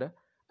Katonda,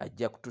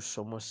 ajja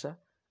kutusomosa,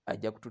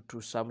 ajja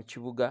kututuusa mu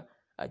kibuga,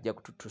 ajja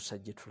kututuusa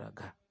gye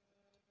tulaga.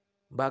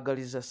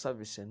 Mbaagaliza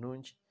saavisi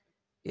ennungi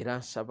era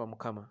nsaba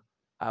Mukama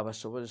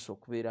abasobozesa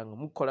okubeera nga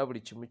mukola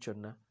buli kimu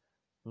kyonna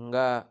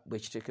nga bwe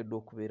kiteekeddwa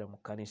okubeera mu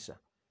kkanisa.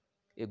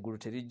 Eggulu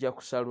terijja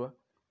kusalwa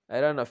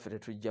era naffe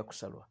tetujja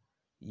kusalwa.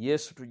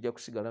 Yesu tujja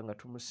kusigala nga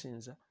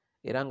tumusinza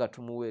era nga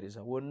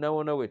tumuweereza. Wonna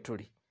wonna we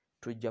tuli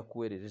tujja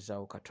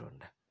kuweererezaawo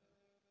Katonda.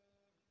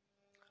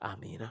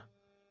 Amiina.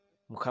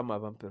 Mukama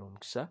abampera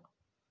omukisa.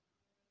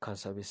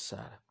 Kansabe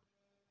essaala.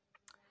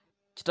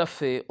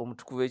 Kitaffe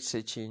omutukuvu ekisa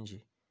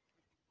ekingi,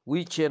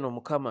 wiiki eno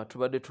Mukama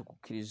tubadde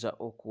tukukkiriza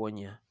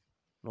okuwonya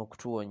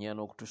n'okutuwonya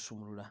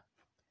n'okutusumulula.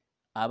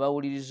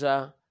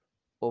 Abawuliriza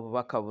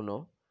obubaka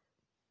buno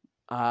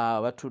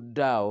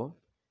batudde awo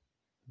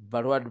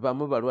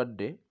bamu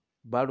balwadde,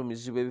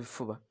 balumizibwa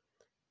ebifuba,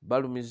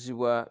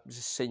 balumizibwa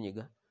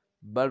ssenyiga,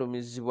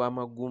 balumizibwa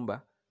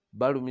amagumba,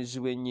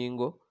 balumizibwa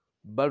ennyingo,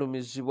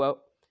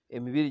 balumizibwa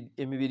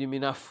emibiri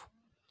minafu.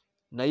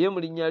 Naye mu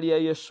linnya lya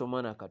Yesu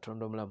omwana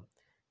Katonda omulamu,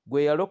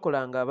 gwe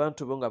yalokolanga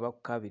abantu bo nga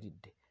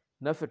bakukabiridde,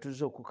 naffe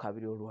tuzze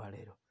okukabira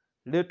olwaleero.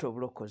 Leeta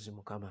obulokozi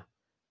Mukama.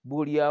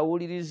 Buli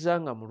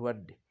awuliriza nga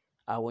mulwadde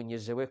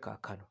awonyezebwe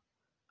kaakano,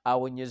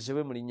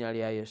 awonyezebwe mu linnya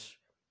lya Yesu.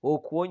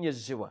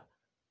 Okuwonyezebwa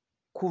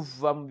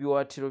kuva mu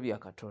biwaatiro bya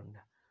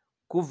Katonda,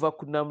 kuva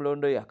ku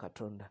Namulondo ya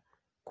Katonda,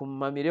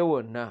 kummamire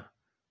wonna,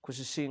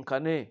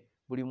 kusisinkane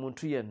buli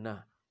muntu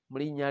yenna mu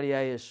linnya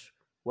lya Yesu.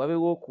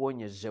 Wabeewo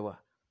okuwonyezebwa.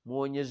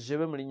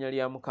 Muwonyezebwe mu linnya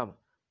lya Mukama,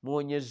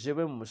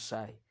 muwonyezebwe mu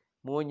musaayi,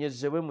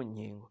 muwonyezebwe mu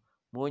nnyingo,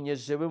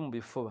 muwonyezebwe mu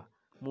bifuba,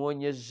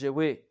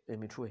 muwonyezebwe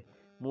emitwe,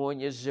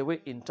 muwonyezebwe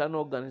internal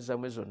organs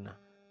zammwe zonna,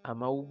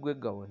 amawuggwe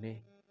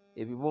gawone,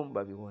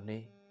 ebibumba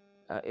biwone,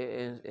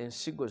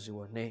 ensigo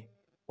ziwone,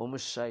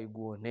 omusaayi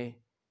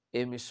guwone,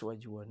 emisuwa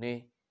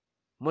giwone,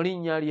 mu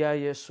linnya lya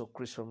Yesu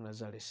Kristo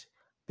Omunazaalesi.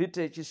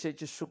 Pita ekisa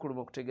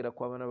ekisukkuluma okutegeera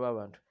kw'abaana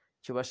b'abantu,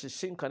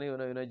 kibasisinkane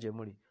yonna yonna gye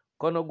muli.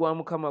 Mukono gwa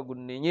Mukama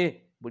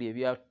gunenye buli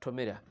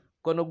ebyatomera,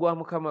 mukono gwa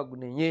Mukama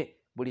gunenye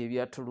buli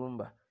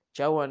ebyatulumba.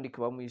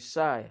 Kyawandiikibwa mu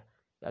Isaaya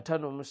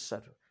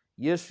 53,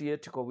 Yesu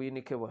yeetika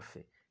obuyinike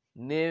bwaffe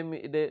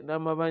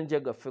n'amabanja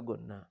gaffe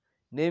gonna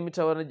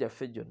n'emitawaana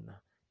gyaffe gyonna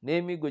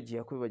n'emigo gye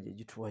yakubiba gye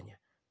gituwonya.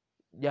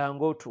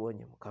 Jangu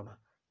otuwonye Mukama,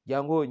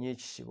 jangu owonye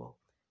ekisibo,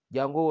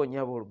 jangu owonye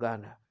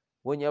abooluganda,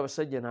 wonya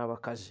abasajja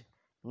n'abakazi.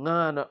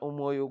 Ŋŋaana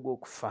omwoyo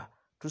gw'okufa,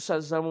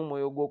 tusazzaamu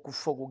omwoyo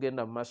gw'okufa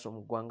ogugenda mu maaso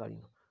mu ggwanga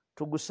lino,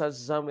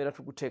 tugusazzaamu era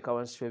tuguteeka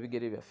wansi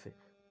w'ebigere byaffe.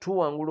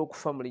 Tuwangula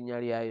okufa mu linnya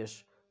lya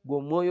Yesu. Gwe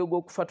omwoyo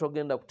gw'okufa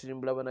togenda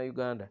kutirimbula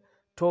bannayuganda,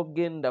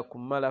 togenda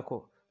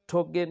kumalako,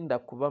 togenda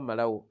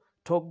kubamalawo,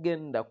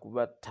 togenda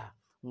kubatta.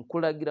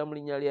 Nkulagira mu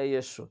linnya lya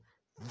Yesu,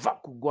 va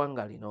ku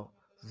ggwanga lino,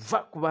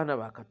 va ku baana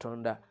ba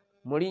Katonda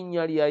mu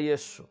linnya lya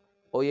Yesu.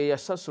 Oyo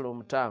yasasula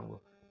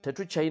omutango,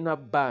 tetukyalina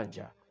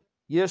bbanja.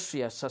 Yesu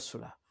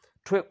yasasula.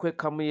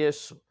 Twekweka mu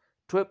Yesu,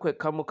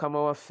 twekweka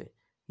Mukama waffe,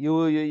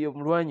 yoyo ye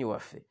mulwanyi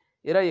waffe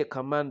era ye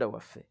kamanda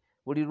waffe.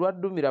 Buli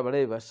lwaddumira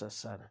abalabe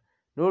basaasaana.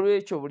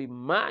 N'olwekyo buli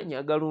maanyi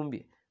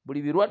agalumbye,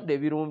 buli birwadde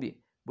ebirumbye,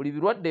 buli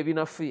birwadde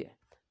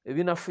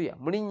ebinafuya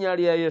mu linnya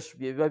lya Yesu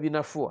bye biba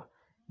binafuwa,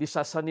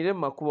 bisaasaanire mu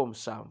makubo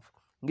 7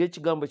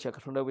 ng'ekigambo kya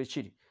Katonda bwe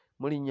kiri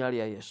mu linnya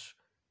lya Yesu.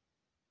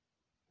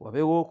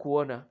 Wabeewo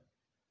okuwona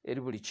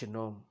eri buli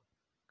kinoomu,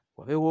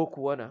 wabeewo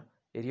okuwona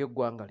eri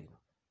eggwanga lino,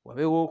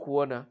 wabeewo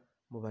okuwona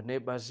mu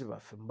baneebazi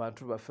baffe, mu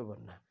bantu baffe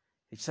bonna.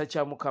 Ekisa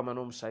kya Mukama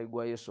n'omusaayi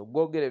gwa Yesu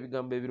gwogera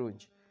ebigambo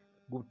ebirungi,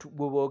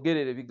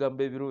 guboogerera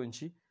ebigambo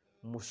ebirungi,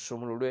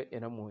 musumululwe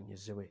era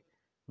muwonyezebwe.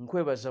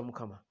 Nkwebaza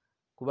Mukama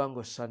kubanga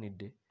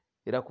osaanidde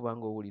era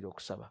kubanga owulira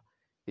okusaba.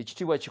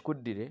 Ekitiibwa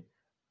kikuddire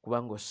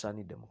kubanga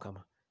osaanidde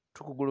Mukama.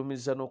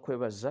 Tukugulumiza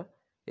n'okwebaza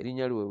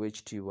erinnya lyo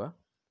ow'ekitiibwa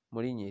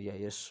mu linnya erya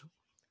Yesu.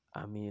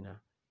 Amiina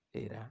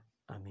era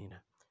amiina.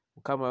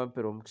 Mukama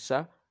abampera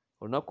omukisa.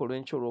 Olunaku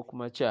olw'enkya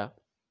olw'okumakya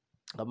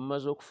nga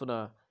mumaze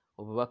okufuna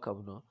obubaka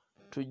buno,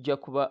 tujja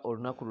kuba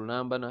olunaku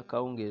lulamba na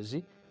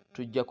kawungeezi,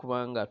 tujja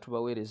kuba nga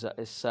tubaweereza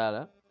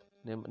essaala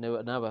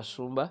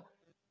n'abasumba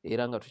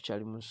era nga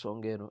tukyali mu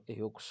nsonga eno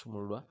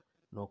ey'okusumululwa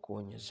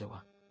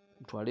n'okuwonyezebwa.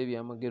 mutwale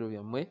ebyamagero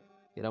byammwe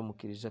era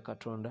mukkirize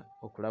Katonda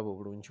okulaba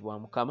obulungi bwa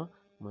Mukama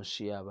mu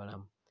nsi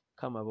y'abalamu.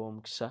 Kama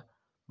b'omukisa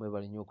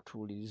mwebale nnyo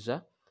okutuwuliriza,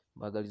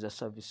 mbagaliza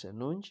savisi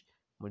ennungi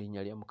mu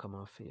linnya lya Mukama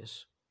waffe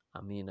Yesu.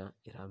 Amiina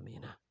era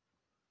amiina.